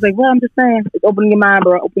 I was like, well, I'm just saying, it's open your mind,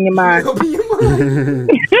 bro. Open your mind. Open your mind.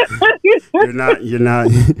 You're not,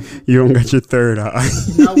 you don't got your third eye.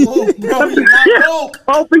 You're not woke, bro. You're not woke.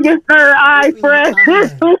 Open your third eye, friend.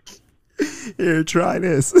 Here, try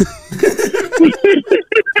this.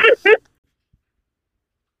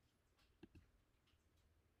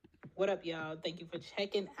 What up, y'all? Thank you for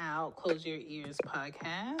checking out Close Your Ears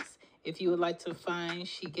podcast. If you would like to find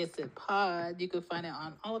She Gets It Pod, you can find it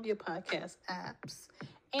on all of your podcast apps.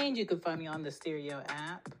 And you can find me on the Stereo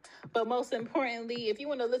app. But most importantly, if you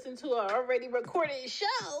want to listen to an already recorded show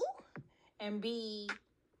and be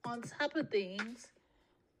on top of things,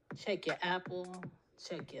 check your Apple,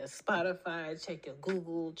 check your Spotify, check your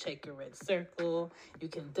Google, check your Red Circle. You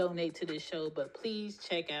can donate to the show, but please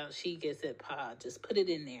check out She Gets It Pod. Just put it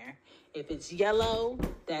in there. If it's yellow,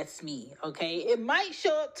 that's me, okay? It might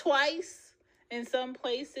show up twice in some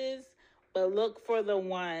places, but look for the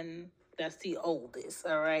one that's the oldest,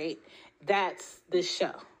 all right? That's the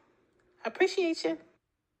show. I appreciate you.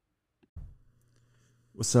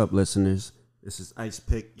 What's up, listeners? This is Ice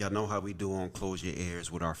Pick. Y'all know how we do on Close Your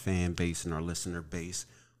Ears with our fan base and our listener base.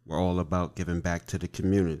 We're all about giving back to the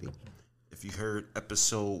community. If you heard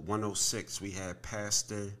episode 106, we had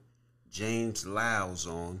Pastor James Lyles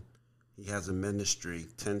on. He has a ministry,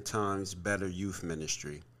 10 Times Better Youth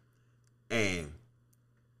Ministry. And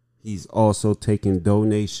he's also taking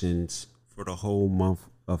donations for the whole month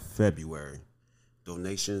of February.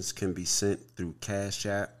 Donations can be sent through Cash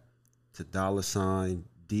App to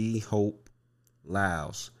 $D Hope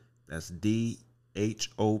Lyles. That's DHOPELYES.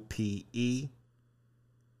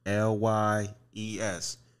 Now,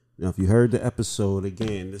 if you heard the episode,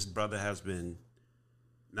 again, this brother has been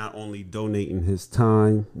not only donating his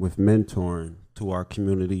time with mentoring to our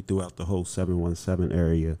community throughout the whole 717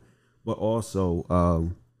 area, but also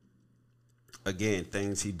again,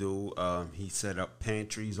 things he do. He set up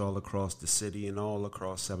pantries all across the city and all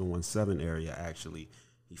across 717 area. Actually,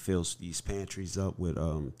 he fills these pantries up with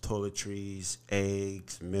toiletries,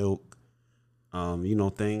 eggs, milk.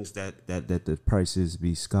 Things that the prices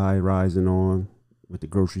be sky rising on with the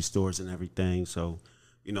grocery stores and everything. So,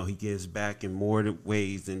 he gives back in more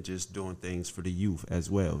ways than just doing things for the youth as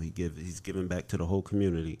well. He's giving back to the whole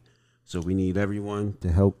community. So we need everyone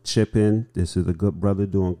to help chip in. This is a good brother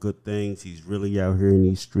doing good things. He's really out here in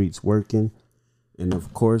these streets working. And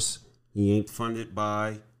of course, he ain't funded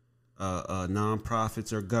by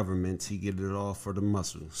nonprofits or governments. He get it all for the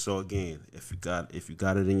muscle. So again, if you got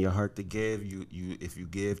it in your heart to give, if you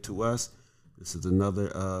give to us, this is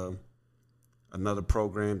another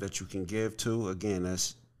program that you can give to. Again,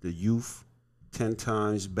 that's the Youth 10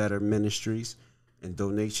 Times Better Ministries, and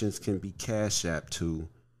donations can be Cash App to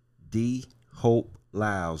D Hope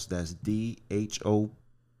Lyles. That's DHOPELYES.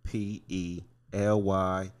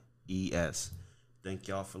 Thank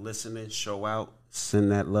y'all for listening. Show out.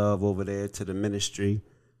 Send that love over there to the ministry.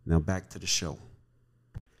 Now back to the show.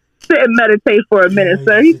 Sit and meditate for a minute,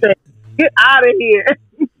 sir. He said, "Get out of here."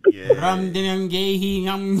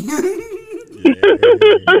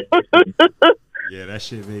 Yeah, that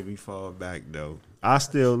shit made me fall back though. I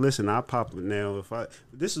still listen. I pop it now.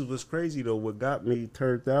 This is what's crazy though. What got me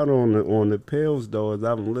turned out on the pills though is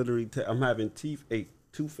I'm literally I'm having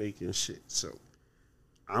toothache and shit. So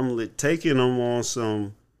I'm taking them on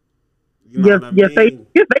some. You know what I mean?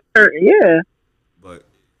 Your face hurting, yeah. But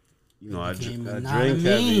I drink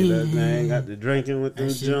heavy. That man got the drinking with them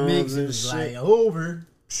Jones and shit. Like over.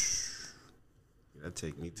 That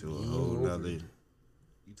take me to a whole nother. You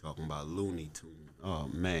talking about Looney Tunes? Oh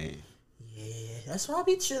man. Yeah, that's why I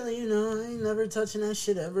be chilling. I ain't never touching that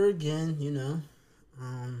shit ever again.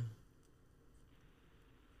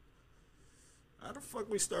 How the fuck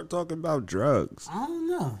we start talking about drugs? I don't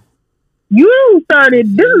know. You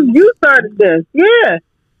started this, yeah.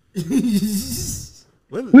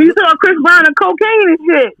 We saw Chris Brown and cocaine and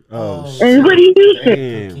shit. Oh, and what he did?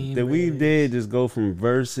 Damn, that we did just go from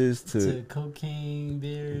verses to cocaine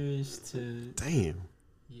beers to damn.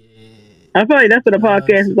 I feel like that's what the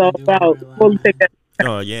podcast is all about.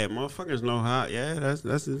 Oh yeah, motherfuckers know how. Yeah,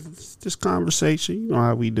 that's just conversation. You know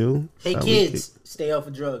how we do. Hey kids, stay off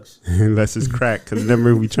of drugs. Unless it's crack, because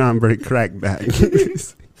remember we trying to break crack back.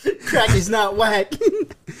 Crack is not whack.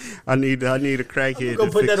 I need a crackhead. Go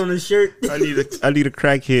put that on a shirt. I need a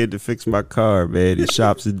crackhead to fix my car, man. The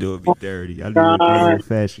shops and do it be dirty. I need a old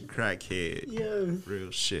fashioned crackhead. Yeah, real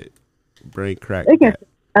shit. Bring crack. They can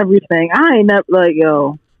everything. I ain't up like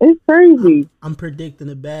yo. It's crazy. I'm predicting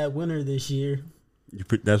a bad winter this year.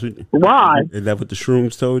 Why? Is that what the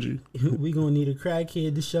shrooms told you? We gonna need a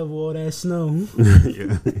crackhead to shovel all that snow.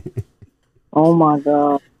 Yeah. Oh my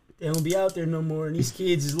god. They don't be out there no more, and these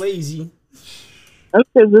kids is lazy. That's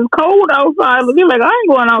because it's cold outside. They're like, I ain't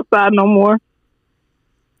going outside no more.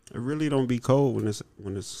 It really don't be cold when it's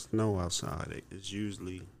snow outside. It's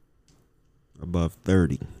usually above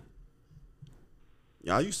 30.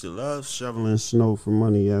 Yeah, I used to love shoveling snow for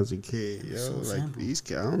money as a kid. Yo, so like these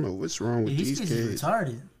kids, I don't know what's wrong with these kids. Is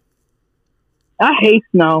retarded. I hate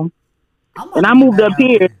snow. When I moved up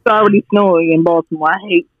here, it's already snowing in Baltimore. I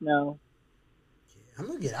hate snow. I'm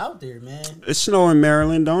gonna get out there, man. It's snow in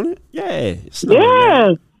Maryland, don't it? Yeah. It's snow yeah.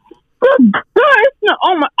 It's snow.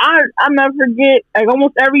 Oh my! I never forget. Like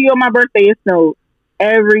almost every year on my birthday, it snowed.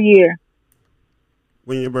 Every year.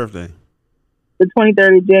 When your birthday? The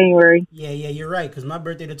 23rd of January. Yeah, you're right. Because my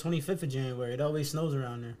birthday the 25th of January. It always snows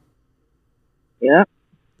around there. Yeah.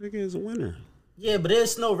 I think it's winter. Yeah, but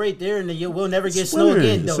there's snow right there, and we'll never get snow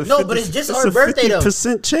again, though. No, but it's just our birthday, though.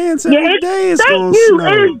 50% chance every day it's going to snow.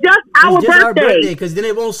 It is just our birthday. Because then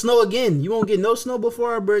it won't snow again. You won't get no snow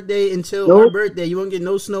before our birthday until our birthday. You won't get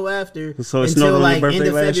no snow after until like end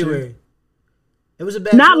of February. It was a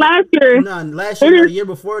bad. Not last year. No, last year or the year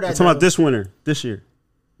before that. I'm talking about this winter, this year.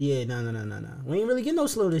 Yeah, no. We ain't really get no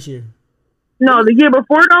snow this year. No, the year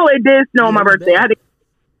before though, it did snow on my birthday.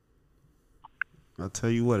 I'll tell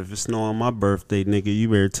you what, if it snow on my birthday, nigga, you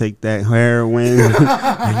better take that heroin and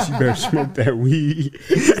you better smoke that weed.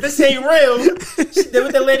 This ain't real.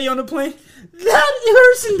 With the lady on the plane. That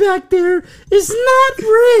person back there is not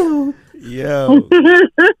real. Yo.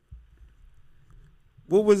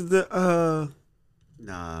 What was the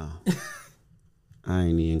nah. I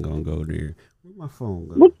ain't even gonna go there. Where my phone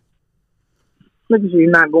go? Look at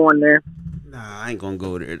you not going there. Nah, I ain't gonna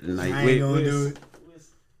go there tonight. I ain't gonna do it.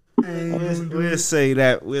 We'll say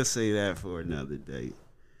that. We'll say that for another day.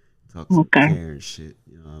 Talk some Karen shit.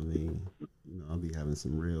 You know what I mean? I'll be having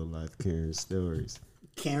some real life Karen stories.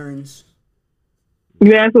 Karens.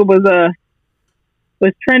 You asked what was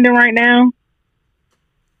what's trending right now?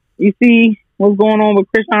 You see what's going on with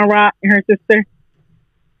Krishan Rock and her sister?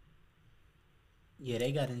 Yeah,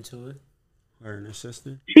 they got into it. Her and her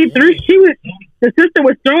sister. The sister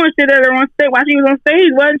was throwing shit at her on stage while she was on stage,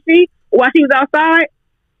 wasn't she? While she was outside.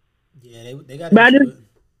 Yeah, they got into it.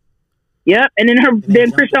 Yep, and then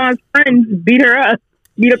Krishan's friends beat her up,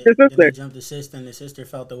 beat up the sister. They jumped the sister, and the sister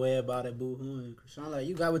felt the way about it. Boo hoo. And Krishan like,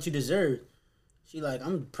 you got what you deserve. She like,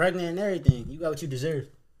 I'm pregnant and everything. You got what you deserve.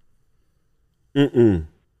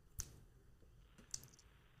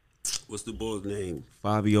 What's the boy's name?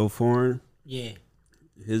 Fabio Foreign. Yeah.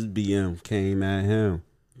 His BM came at him,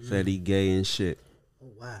 said he gay and shit.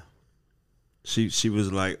 Oh wow. She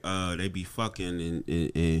was like, they be fucking,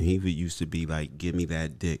 and he used to be like, give me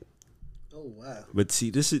that dick. Oh wow. But see,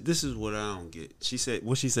 this is what I don't get. She said,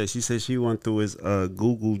 what she said? She said she went through his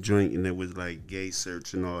Google joint and it was like gay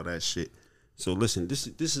search and all that shit. So listen, this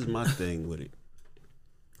is my thing with it.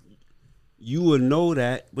 You would know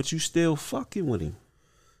that, but you still fucking with him,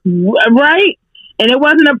 right? And it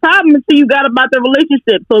wasn't a problem until you got about the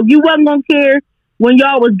relationship. So you wasn't gonna care when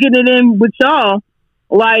y'all was getting it in with y'all.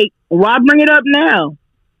 Like, why bring it up now?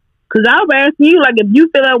 Because I was asking you, like, if you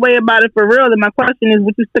feel that way about it for real, then my question is,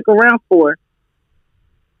 what you stick around for?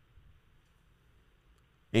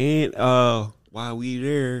 And while we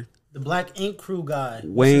there, the Black Ink Crew guy,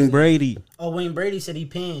 Wayne Brady. Oh, Wayne Brady said he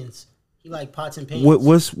pans. He like pots and pans.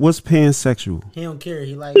 What's pansexual? He don't care.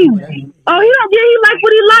 He like. He don't. Yeah, he like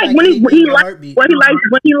what he like when he like what he likes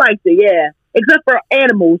when he likes it. Yeah, except for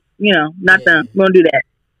animals, not them. We don't do that.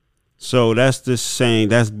 So that's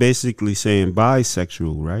basically saying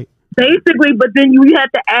bisexual, right? Basically, but then you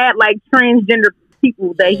have to add like transgender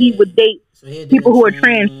people that he would date. So people who are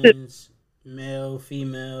trans too. Male,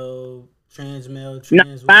 female, trans male,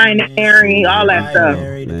 trans binary, all that stuff.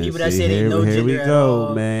 The people that say they know gender. Here we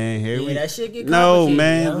go, man. That shit get complicated. No,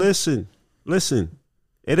 man, listen.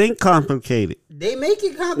 It ain't complicated. They make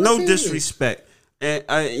it complicated. No disrespect.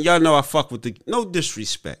 And y'all know I fuck with no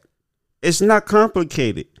disrespect. It's not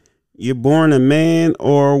complicated. You're born a man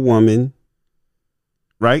or a woman,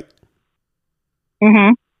 right?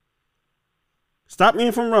 Mm-hmm. Stop me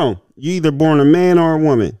if I'm wrong. You either born a man or a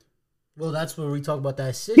woman. Well, that's where we talk about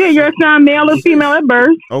that. Yeah, you're not male or female at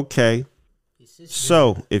birth. Okay.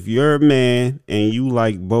 So, if you're a man and you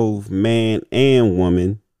like both man and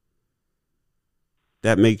woman,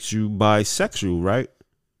 that makes you bisexual, right?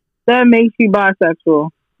 That makes you bisexual.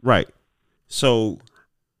 Right. So,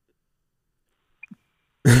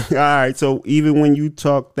 all right. So, even when you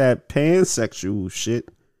talk that pansexual shit,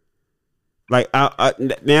 like,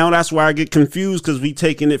 now that's why I get confused because we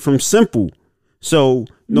taking it from simple. So,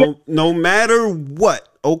 no matter what,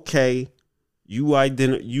 okay, you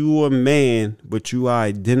a man, but you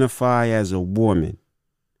identify as a woman.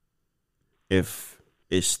 If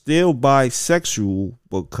it's still bisexual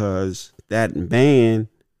because that man,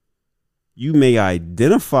 you may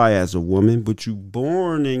identify as a woman, but you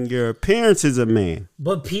born and your appearance is a man.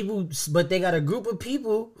 But they got a group of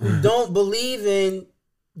people who don't believe in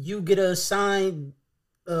you get assigned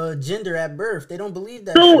gender at birth. They don't believe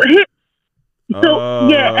that.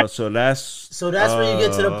 So that's where you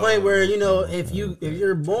get to the point where if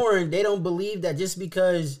you're born, they don't believe that just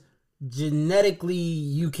because genetically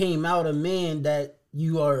you came out a man that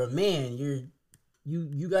you are a man.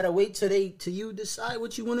 You gotta wait till you decide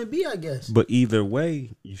what you want to be, I guess. But either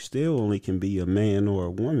way, you still only can be a man or a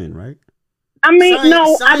woman, right? I mean,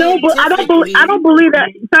 no, I don't believe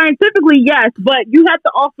that scientifically. Yes, but you have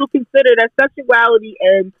to also consider that sexuality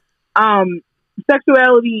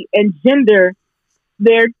and gender,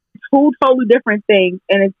 they're two totally different things,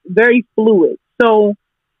 and it's very fluid. So,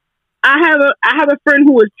 I have a friend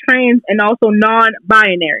who is trans and also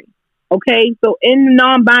non-binary. Okay, so in the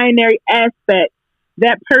non-binary aspect,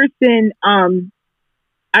 that person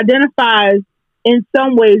identifies in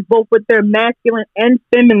some ways both with their masculine and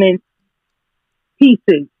feminine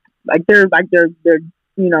pieces, like their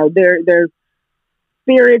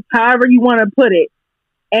spirits, however you want to put it,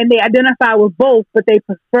 and they identify with both, but they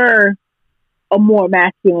prefer a more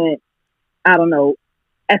masculine, I don't know,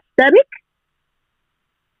 aesthetic,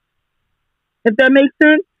 if that makes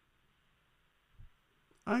sense.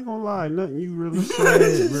 I ain't gonna lie, nothing you really said,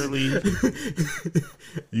 really.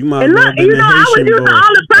 You might have been the Haitian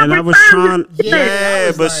boy. And I was trying,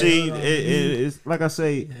 but see, it's like I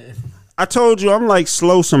say, I told you I'm like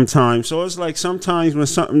slow sometimes. So it's like sometimes when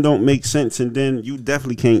something don't make sense, and then you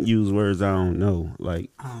definitely can't use words I don't know,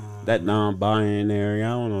 like that non-binary. I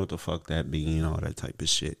don't know what the fuck that mean, all that type of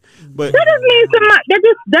shit. But that just means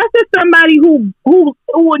that's just somebody who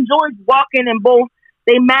enjoys walking in both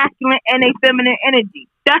their masculine and their feminine energy.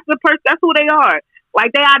 That's the person. That's who they are.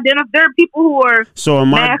 Like they identify. There are people who are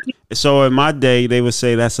nasty. So in my day, they would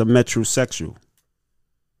say that's a metrosexual.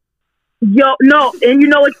 Yo, no, and you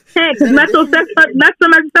know what you can't, because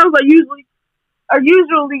metrosexuals are usually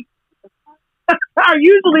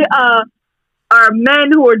are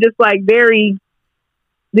men who are just like very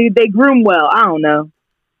they groom well. I don't know.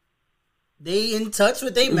 They in touch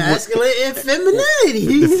with their masculine and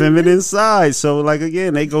femininity. The feminine side. So like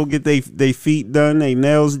again, they go get they feet done, they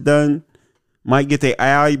nails done, might get their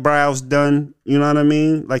eyebrows done. You know what I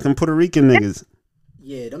mean? Like them Puerto Rican niggas.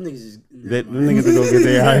 Yeah, them niggas is them niggas to go get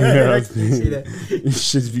their eyebrows.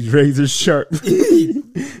 Shit be razor sharp.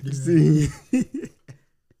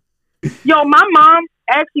 Yo, my mom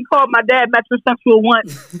actually called my dad metrosexual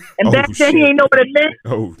once, and back then he ain't know what it meant.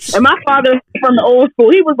 Oh, shit. And my father from the old school,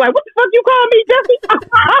 he was like, "What the fuck you call me,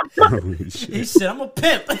 Jesse?" He said, "I'm a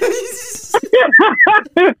pimp."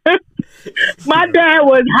 My dad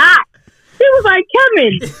was hot. He was like,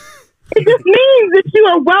 "Kevin, it just means that you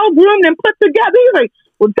are well groomed and put together." He was like,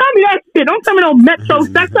 "Well, tell me that shit. Don't tell me no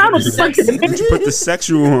metrosexual. I don't fucking put the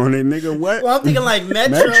sexual on it, nigga. What?" Well, I'm thinking like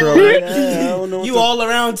metro. Like, I don't know you all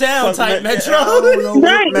around town type metro. I don't know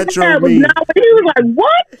what metro means. He was like,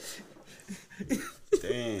 "What?"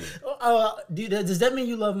 Damn. Does that mean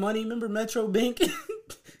you love money? Remember Metro Bank?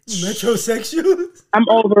 Metrosexual? I'm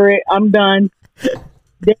over it. I'm done.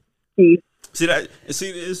 See,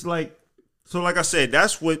 it's like, so like I said,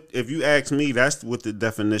 that's what, if you ask me, that's what the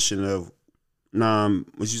definition of what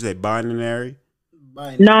you say, binary?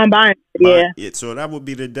 Non-binary, yeah. So that would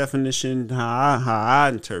be the definition how I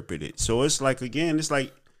interpret it. So it's like, again, it's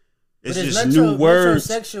like, it's just new words.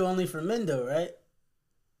 Metrosexual only for men though, right?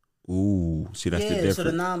 Ooh, see, that's the difference. So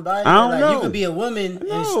the non-binary, I don't know. You could be a woman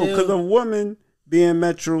and still, because a woman being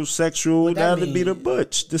metrosexual, that would be the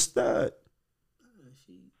butch, the stud.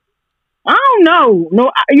 I don't know.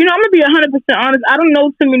 No, I'm gonna be 100% honest. I don't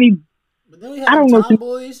know too many. But then we have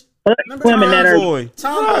tomboys. Remember women that are tomboy,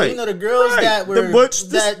 right, you know, the girls that were the butch,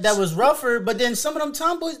 that was rougher, but then some of them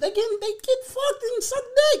tomboys they get fucked and suck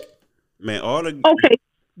dick. Man, all the okay.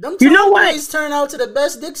 Them you know what? Turn out to the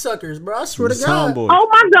best dick suckers, bro. I swear to God. Tomboys. Oh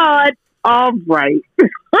my God. All right.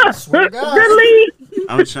 I swear to God. Really?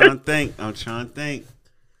 I'm trying to think.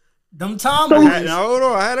 Them tomboys.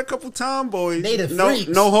 I had a couple tomboys. They the freaks.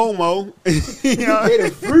 No homo. They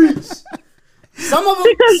the freaks. Some of them,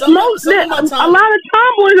 because a lot of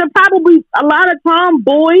tomboys are probably a lot of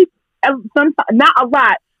tomboys. Not a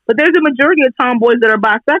lot, but there's a majority of tomboys that are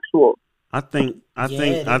bisexual. I think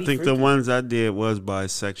the ones I did was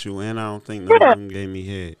bisexual, and I don't think none of them gave me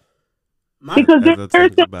head. Because as I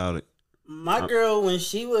think about it, my girl, when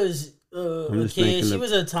she was a kid, she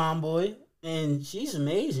was a tomboy, and she's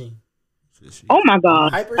amazing. Oh my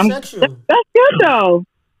God, hypersexual. That's good though.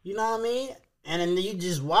 You know what I mean? And then you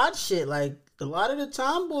just watch shit like a lot of the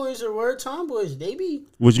tomboys are word tomboys. They be.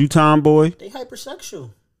 Was you tomboy? They hypersexual.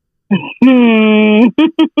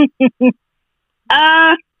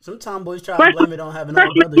 Some tomboys try to blame it on having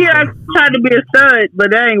all brothers. Yeah, I tried to be a stud, but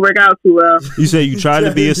that ain't work out too well. You say you tried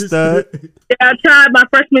to be a stud? Yeah, I tried my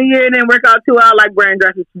freshman year and it didn't work out too well. I like brand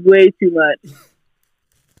dresses way too much.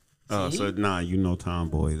 Oh, so you know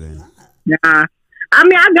tomboy then. Nah. I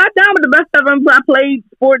mean, I got down with the best of them. I played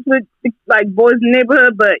sports with like boys in the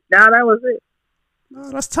neighborhood, but that was it.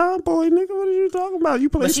 No, that's tomboy, nigga. What are you talking about? You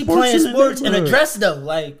play but she sports playing sports in a dress though.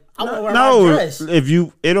 Like I want to wear my dress.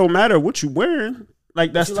 It don't matter what you wearing.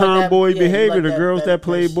 Like that's tomboy behavior. The girls that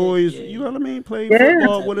play boys, you know what I mean? Play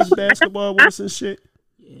football with us, basketball with us and shit.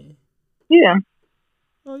 Yeah.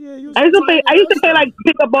 Oh yeah. I used to play like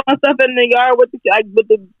pickup ball and stuff in the yard with the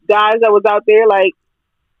guys that was out there, like.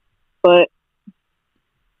 But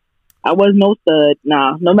I was no stud.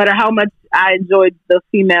 Nah. No matter how much I enjoyed the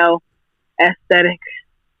female aesthetic,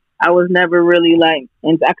 I was never really like,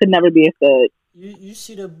 and I could never be a stud. You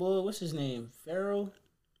see the boy? What's his name? Pharaoh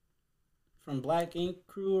from Black Ink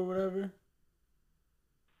Crew or whatever. I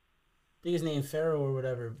think his name Pharaoh or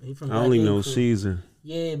whatever. He from. I only Black know Ink Crew. Caesar.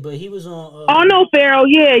 Yeah, but he was on. Oh no, Pharaoh.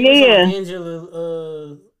 Yeah.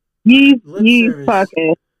 Angela. Yee's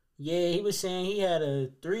podcast. Yeah, he was saying he had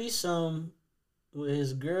a threesome with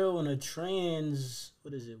his girl and a trans.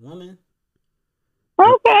 What is it, woman?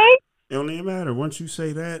 Okay. It don't even matter. Once you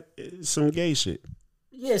say that, it's some gay shit.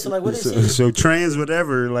 Yeah, so like, what is he? So trans,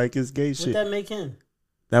 whatever, like it's gay shit. What that make him?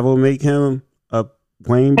 That will make him a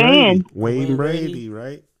Wayne Brady. Wayne Brady,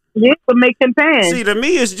 right? Yeah, but make him pan. See, to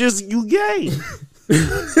me, it's just you gay.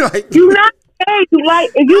 Like, you not gay. You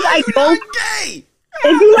like if you like both. Gay.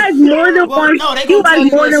 If you like more than one, you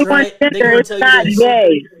like more than one gender. It's not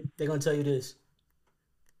gay. They're gonna tell you this.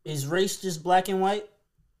 Is race just black and white?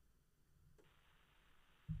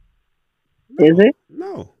 Is it?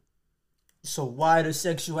 No. So why does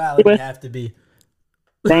sexuality have to be?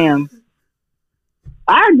 Damn.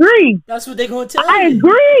 I agree. That's what they're gonna tell I you.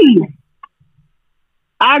 agree.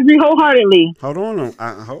 I agree wholeheartedly. Hold on.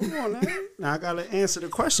 Hold on. Now I gotta answer the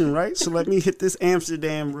question, right? So let me hit this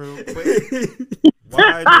Amsterdam real quick.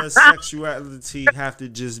 Why does sexuality have to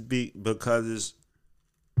just be because it's?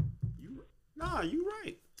 You're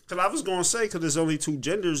right. Because I was gonna say because there's only two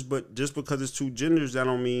genders, but just because it's two genders, that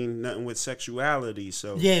don't mean nothing with sexuality.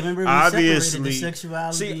 So Yeah, remember we obviously, separated the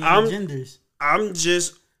sexuality and the genders.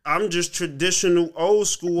 I'm just traditional old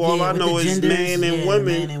school. All I with know the is genders, man and women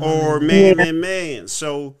man and or woman. man and man.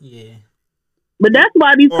 So Yeah. But that's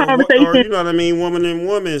why these or conversations. you know what I mean, woman and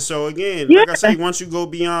woman. So again, like I say, once you go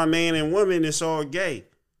beyond man and woman, it's all gay.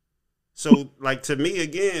 So like to me,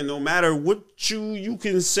 again, no matter what you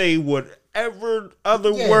can say whatever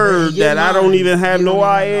other word that I don't even have no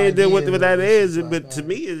idea what that is, but to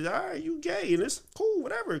me, it's all right, you gay and it's cool,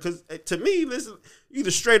 whatever. Because to me, listen, you either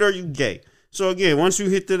straight or you gay. So again, once you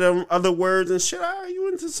hit to them other words and shit, all right, you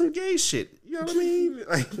into some gay shit. You know what I mean?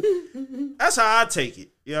 Like that's how I take it.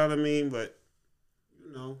 You know what I mean? But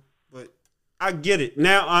but I get it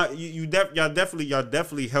now. Y'all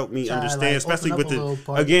definitely helped me understand, especially with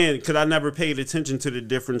again, because I never paid attention to the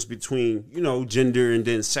difference between gender and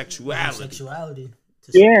then sexuality.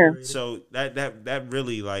 Yeah. So that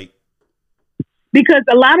really like because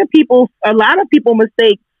a lot of people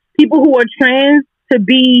mistake people who are trans to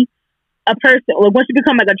be a person. Like once you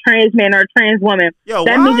become like a trans man or a trans woman, yo,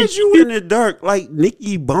 that why means is you in the dark like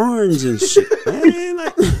Nikki Barnes and shit, man?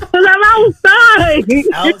 Like, because I'm outside.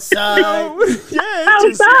 Outside. Yeah,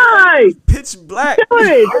 outside. Pitch black.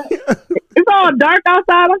 It's all dark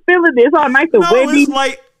outside. I'm feeling it. It's all nice and windy. It's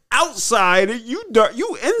like outside. You dark.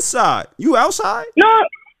 You inside. You outside? No,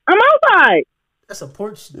 I'm outside. That's a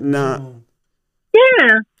porch. Nah.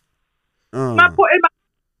 Yeah. My porch is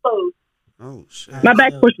closed. Oh shit. My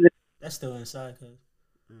back pushes it. That's still inside, cause.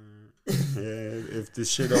 Yeah, if the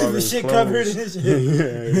shit all the shit covered in this shit.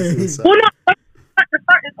 Yeah, well, no, the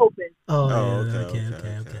front is open. Oh,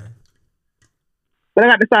 okay. But I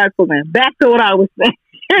got the sides open. Back to what I was saying.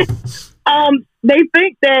 They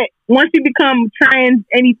think that once you become trans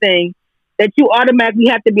anything, that you automatically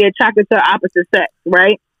have to be attracted to the opposite sex,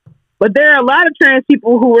 right? But there are a lot of trans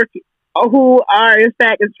people who are in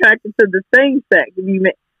fact attracted to the same sex.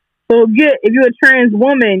 So if you're a trans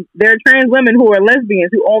woman, there are trans women who are lesbians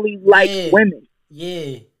who only like women.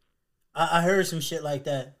 Yeah. I heard some shit like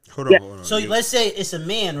that. Hold on. So let's say it's a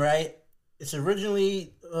man, right? It's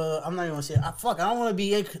originally, I'm not even gonna say, I don't want to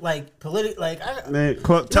be like political, like. Man,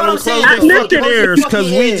 tell them close their fucking ears,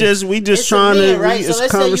 because we just trying to, right? It's so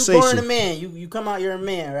let's conversation. say you born a man, you come out, you're a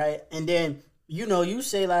man, right? And then you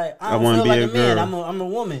say like, I don't feel like a man, I'm a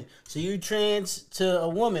woman. So you trans to a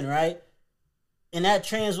woman, right? And that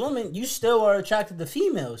trans woman, you still are attracted to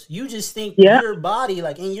females. You just think your body,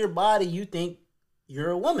 like in your body, you think you're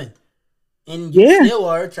a woman. And you still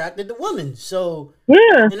are attracted to women. So in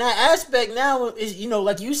that aspect now is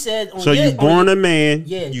like you said. So you born a man,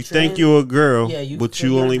 you think you're a girl, but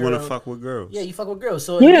you only want to fuck with girls. Yeah, you fuck with girls.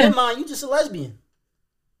 So in your mind, you just a lesbian.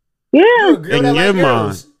 Yeah, you're a girl in your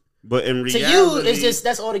mind. But in reality, to you, it's just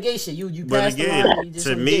that's all the gay shit. You pass the line.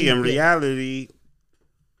 To me, in reality.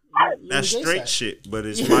 That's straight shit, but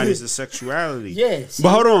it's minus the sexuality. Yeah, see, but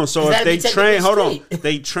hold on. So if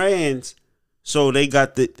they trans, so they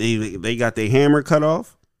got they got their hammer cut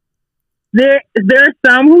off. There's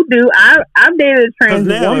some who do. I've dated a trans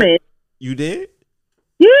woman. You did?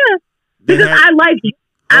 Yeah, because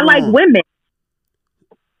I like women.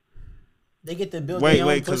 They get to build. Wait,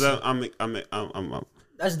 because I'm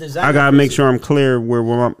That's design. I gotta make sure I'm clear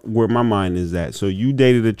where my mind is at. So you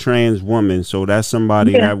dated a trans woman, so that's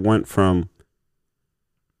somebody that went from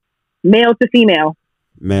male to female.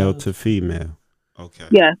 Male to female. Okay.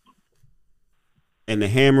 Yeah. And the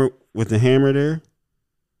hammer there?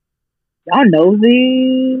 Y'all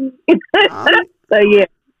nosy. So yeah.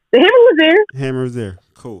 The hammer was there. Hammer was there.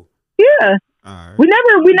 Cool. Yeah. All right. We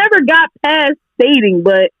never got past dating,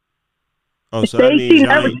 but so that means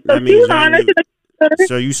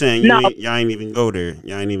so you saying y'all ain't even go there?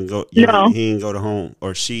 Y'all ain't even go. He ain't go to home,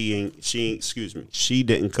 or she excuse me, she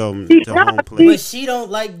didn't come to home place. But she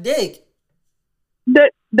don't like dick.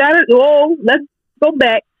 That is. Oh, let's go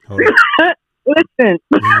back. Listen,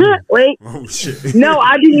 wait. Oh shit. No,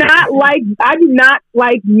 I do not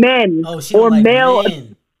like men or male.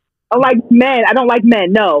 Men. I like men. I don't like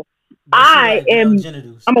men. No, I'm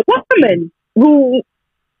a woman who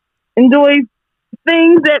enjoys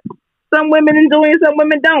things that some women enjoy and some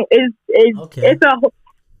women don't. It's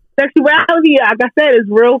Sexuality, like I said, is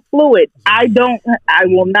real fluid. I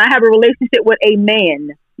will not have a relationship with a man.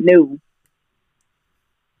 No.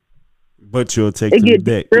 But you'll take It some gets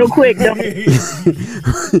dick. real quick, don't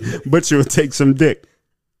it? But you'll take some dick.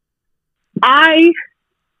 I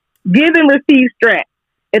give and receive strap,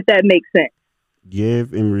 if that makes sense.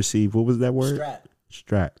 Give and receive. What was that word? Strap.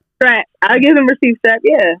 Strap. I give and receive strap,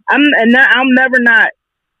 yeah. I'm never not.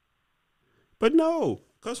 But no,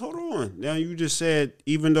 because hold on. Now you just said,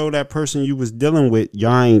 even though that person you was dealing with,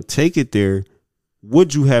 y'all ain't take it there,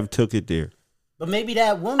 would you have took it there? But maybe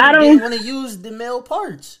that woman didn't want to use the male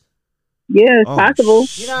parts. Yeah, it's possible.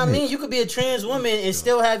 You know what I mean? You could be a trans woman and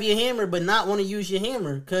still have your hammer, but not want to use your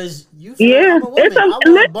hammer because you feel like I'm a woman. I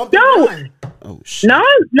want to bump it down. Oh shit! No,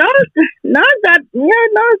 it's down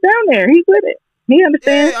there. He's with it. He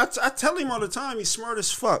understands. Yeah, I tell him all the time. He's smart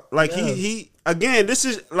as fuck. Like he again. This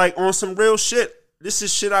is like on some real shit. This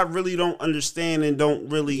is shit I really don't understand and don't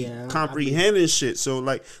really comprehend and shit. So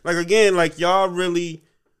like again, like y'all really.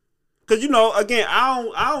 Cause again,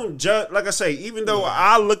 I don't judge. Like I say, even though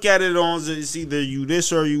I look at it on it's either you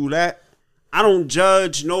this or you that, I don't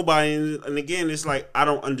judge nobody. And again, it's like I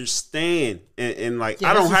don't understand, and like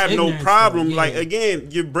I don't have no problem. Like again,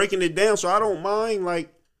 you're breaking it down, so I don't mind.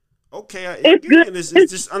 Like okay,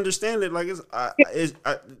 it's just understand it. Like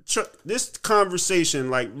this conversation,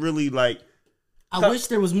 like really, like I wish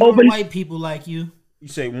there was more white people like you. You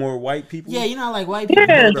say more white people? Yeah, like white people,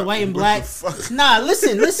 the white and black. Nah,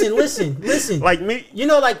 listen. Like me?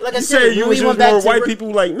 Like I said, you was more white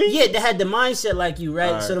people like me? Yeah, they had the mindset like you,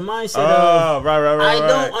 right? So the mindset of right. I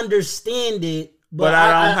don't understand it, but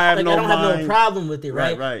I don't have no problem with it,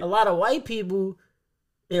 right? A lot of white people,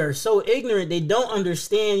 they are so ignorant, they don't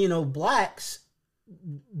understand, blacks.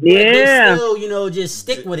 They still, just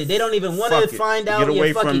stick with it. They don't even want to find out. Get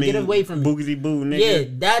away from me. Boogity boo, nigga. Yeah,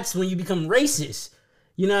 that's when you become racist.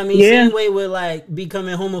 You know what I mean? Same way with like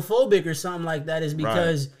becoming homophobic or something like that is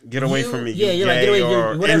because get away from me. Yeah, you're like get away.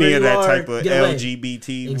 Whatever any of that you are, type of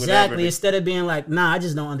LGBT. Exactly. Instead of being like, nah, I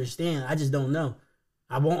just don't understand. I just don't know.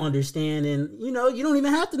 I won't understand, and you don't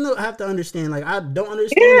even have to understand. Like I don't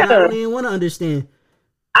understand. And I don't even want to understand.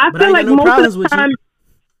 I feel like most of the time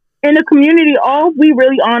in the community, all we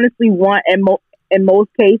really honestly want in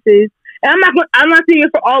most cases. And I'm not saying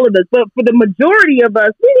it for all of us, but for the majority of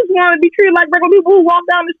us, we just want to be treated like regular people who walk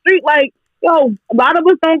down the street. Like, a lot of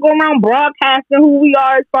us don't go around broadcasting who we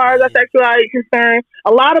are as far as our sexuality is concerned.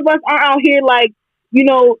 A lot of us aren't out here like,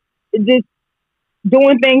 just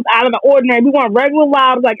doing things out of the ordinary. We want regular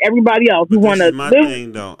lives like everybody else. But we want to live.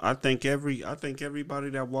 Thing though. I think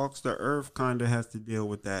everybody that walks the earth kind of has to deal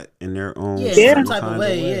with that in their own some type of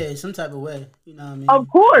way. Yeah, some type of way. You know what I mean? Of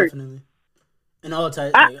course. Definitely. And all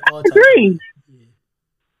types. I agree.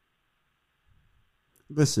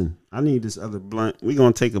 Listen, I need this other blunt. We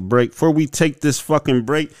gonna take a break. Before we take this fucking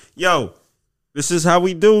break, this is how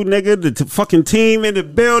we do, nigga. The fucking team in the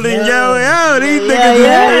building, these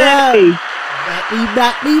niggas.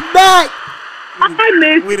 Back.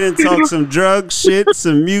 We didn't talk some drug shit,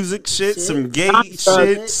 some music shit, some gay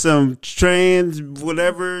shit, some trans,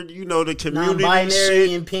 whatever, the community non-binary shit.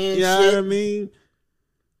 And pan you know shit. what I mean?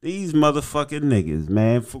 These motherfucking niggas,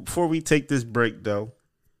 man. Before we take this break, though,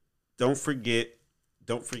 don't forget.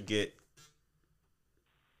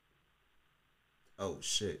 Oh,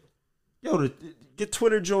 shit. Get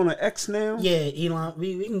Twitter join the X now? Yeah, Elon.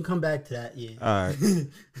 We can come back to that, yeah. All right.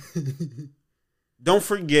 Don't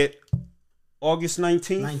forget, August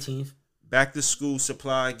 19th. Back to school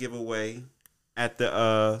supply giveaway at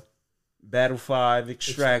the Battle 5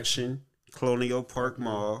 Extraction, Colonial Park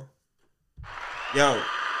Mall.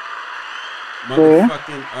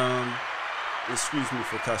 Motherfucking excuse me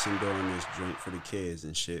for cussing during this drink for the kids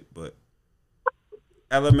and shit, but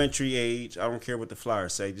elementary age, I don't care what the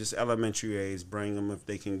flyers say, just elementary age, bring them if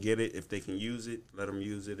they can get it, if they can use it, let them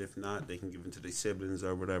use it. If not, they can give it to their siblings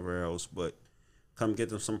or whatever else, but come get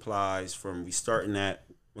them supplies we starting at,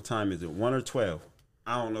 what time is it, 1 or 12?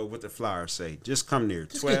 I don't know what the flyers say. Just come there.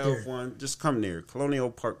 12, 1, just come there.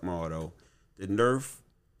 Colonial Park Mall, though. The Nerf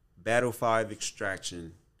Battle 5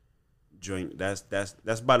 Extraction joint. That's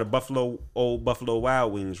by the old Buffalo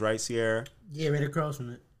Wild Wings, right, Sierra? Yeah, right across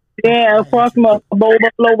from it. Yeah, across from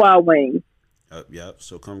Buffalo Wild Wings. Yep.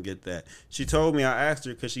 So come get that. She told me, I asked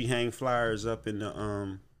her because she hang flyers up in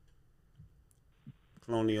the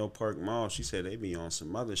Colonial Park Mall. She said they be on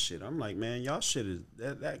some other shit. I'm like, man, y'all shit is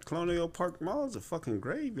that Colonial Park Mall is a fucking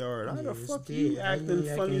graveyard. How the fuck you acting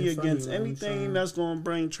funny against anything that's gonna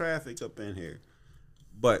bring traffic up in here?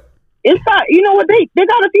 But it's not. You know what? They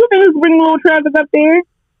got a few things to bring a little traffic up there.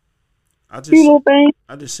 Cute little thing.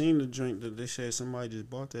 I just seen the joint that they said somebody just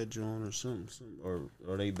bought that joint or something, or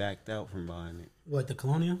they backed out from buying it. What, the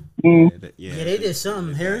Colonial? Yeah, They did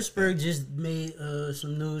something. Harrisburg just made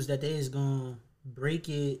some news that they is gonna break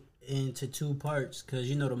it into 2 parts because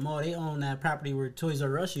you know the mall they own that property where Toys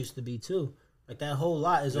R Us used to be too. Like that whole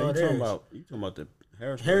lot is all theirs. You talking about the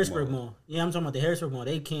Harrisburg Mall? Yeah, I'm talking about the Harrisburg Mall.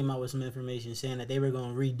 They came out with some information saying that they were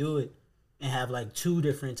gonna redo it and have like 2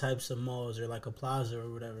 different types of malls or like a plaza or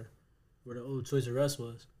whatever, where the old Toys R Us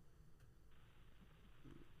was.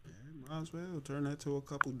 Might as well turn that to a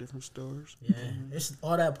couple different stores. Yeah, it's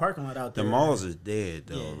all that parking lot out there. The malls is dead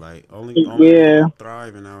though. Yeah. Like only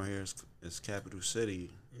thriving out here is Capital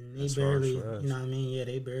City. And they barely, you know what I mean? Yeah,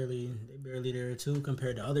 they barely there too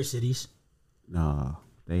compared to other cities. Nah,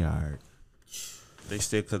 they are. They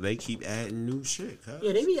still because they keep adding new shit. Huh?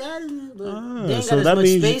 Yeah, they be adding it, but they ain't got as much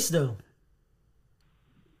space though.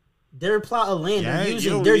 Their plot of land,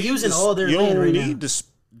 they're using all their land right now.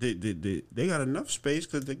 They got enough space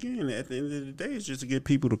because again, at the end of the day, it's just to get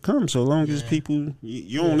people to come. So long as people,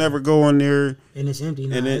 you don't ever go in there and it's empty.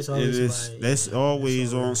 Now. And that's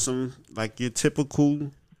always on some like your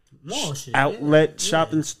typical mall shit, outlet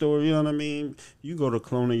shopping store. You know what I mean? You go to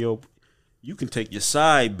Colonial, you can take your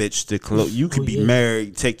side bitch to you could be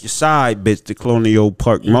married, take your side bitch to Colonial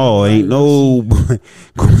Park Mall. Ain't nobody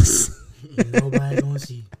gonna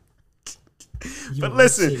see. But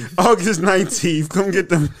listen, August 19th, come get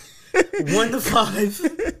them 1 to 5.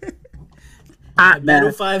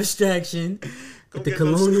 Metal 5 extraction at the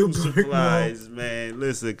Colonial Park supplies, Mall. Man.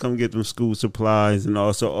 Listen, come get them school supplies, and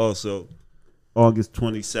also August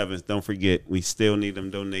 27th. Don't forget, we still need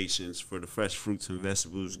them donations for the fresh fruits and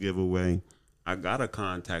vegetables giveaway. I gotta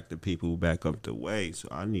contact the people back up the way, so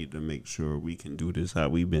I need to make sure we can do this how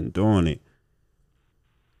we've been doing it.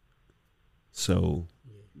 So.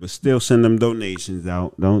 But still send them donations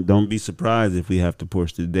out. Don't be surprised if we have to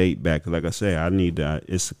push the date back. Like I say,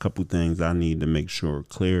 it's a couple things I need to make sure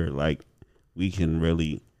clear. Like we can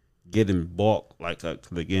really get in bulk. Like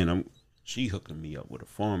again, she hooking me up with a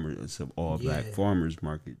farmer. It's an all black farmers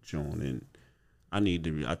market joint, and I need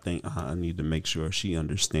to make sure she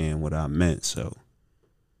understand what I meant. So,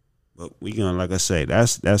 but we gonna, like I say,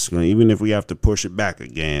 that's gonna, even if we have to push it back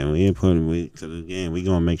again, we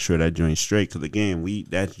gonna make sure that joint's straight. Cause again,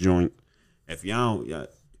 that joint, if y'all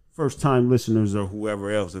first time listeners or whoever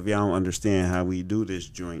else, if y'all don't understand how we do this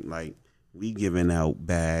joint, like we giving out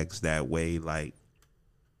bags that weigh like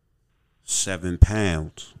 7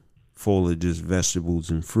 pounds full of just vegetables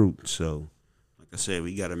and fruit. So like I said,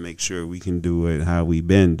 we got to make sure we can do it how we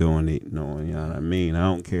been doing it. You know what I mean? I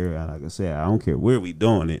don't care. Like I said, I don't care where we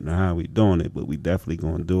doing it and how we doing it, but we definitely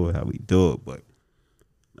going to do it how we do it. But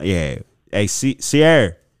yeah. Hey,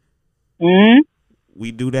 Sierra. Mm-hmm.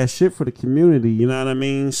 We do that shit for the community. You know what I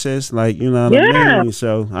mean, sis? Like, you know what I mean?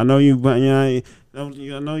 So I know I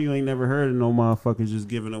know you ain't never heard of no motherfuckers just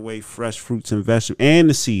giving away fresh fruits and vegetables and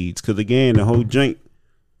the seeds. Because again, the whole drink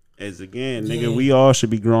is nigga, we all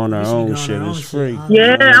should be growing our own shit. It's free. I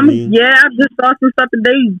just saw some stuff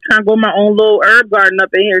today. Trying to grow my own little herb garden up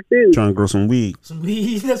in here too. Trying to grow some weed. Some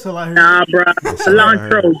weed. That's what I heard. Nah, bro.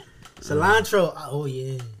 Cilantro. Oh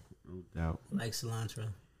yeah. No doubt. I like cilantro.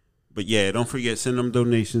 But yeah, don't forget, send them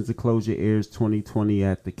donations to Close Your Ears 2020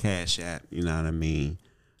 at the Cash App. You know what I mean?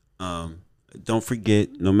 Don't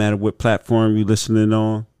forget, no matter what platform you're listening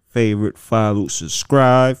on, favorite, follow,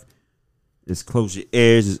 subscribe. It's Close Your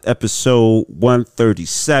Ears. It's episode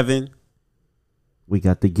 137. We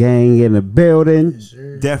got the gang in the building. Yes,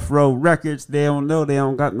 Death Row Records. They don't know. They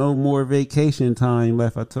don't got no more vacation time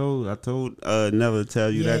left. I told Never tell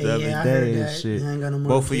you that the other day and shit. No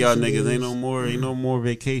both of y'all niggas ain't no more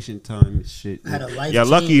vacation time and shit. Y'all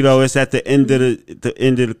lucky though. It's at the end of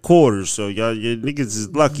the quarter, so your niggas is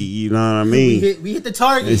lucky. You know what I mean? We hit the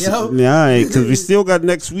target, yo. Yeah, because we still got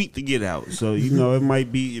next week to get out. So you know it might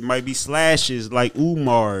be slashes like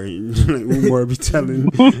Umar. Umar be telling.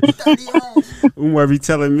 Umar be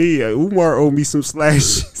telling me, Umar owe me some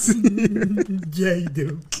slashes. Yeah, you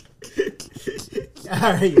do.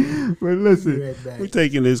 All right. But listen, we're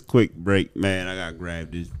taking this quick break, man. I gotta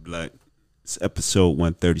grab this blunt. It's episode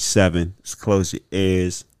 137. Let's Close Your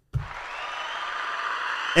Ears.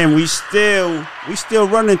 And we still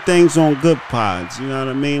running things on good pods. You know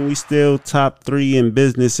what I mean? We still top 3 in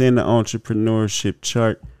business in the entrepreneurship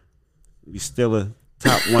chart. We still a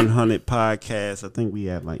top 100 podcast. I think we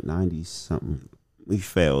have like 90 something. We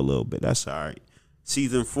fell a little bit. That's all right.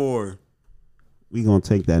 Season 4, we gonna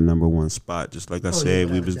take that number 1 spot. Just like I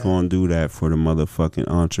said, we was gonna do that for the motherfucking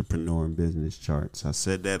entrepreneur and business charts. I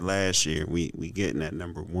said that last year. We getting that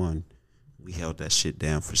number 1. We held that shit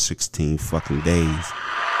down for 16 fucking days.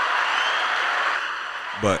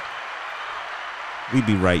 But we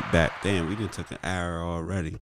be right back. Damn, we done took an hour already.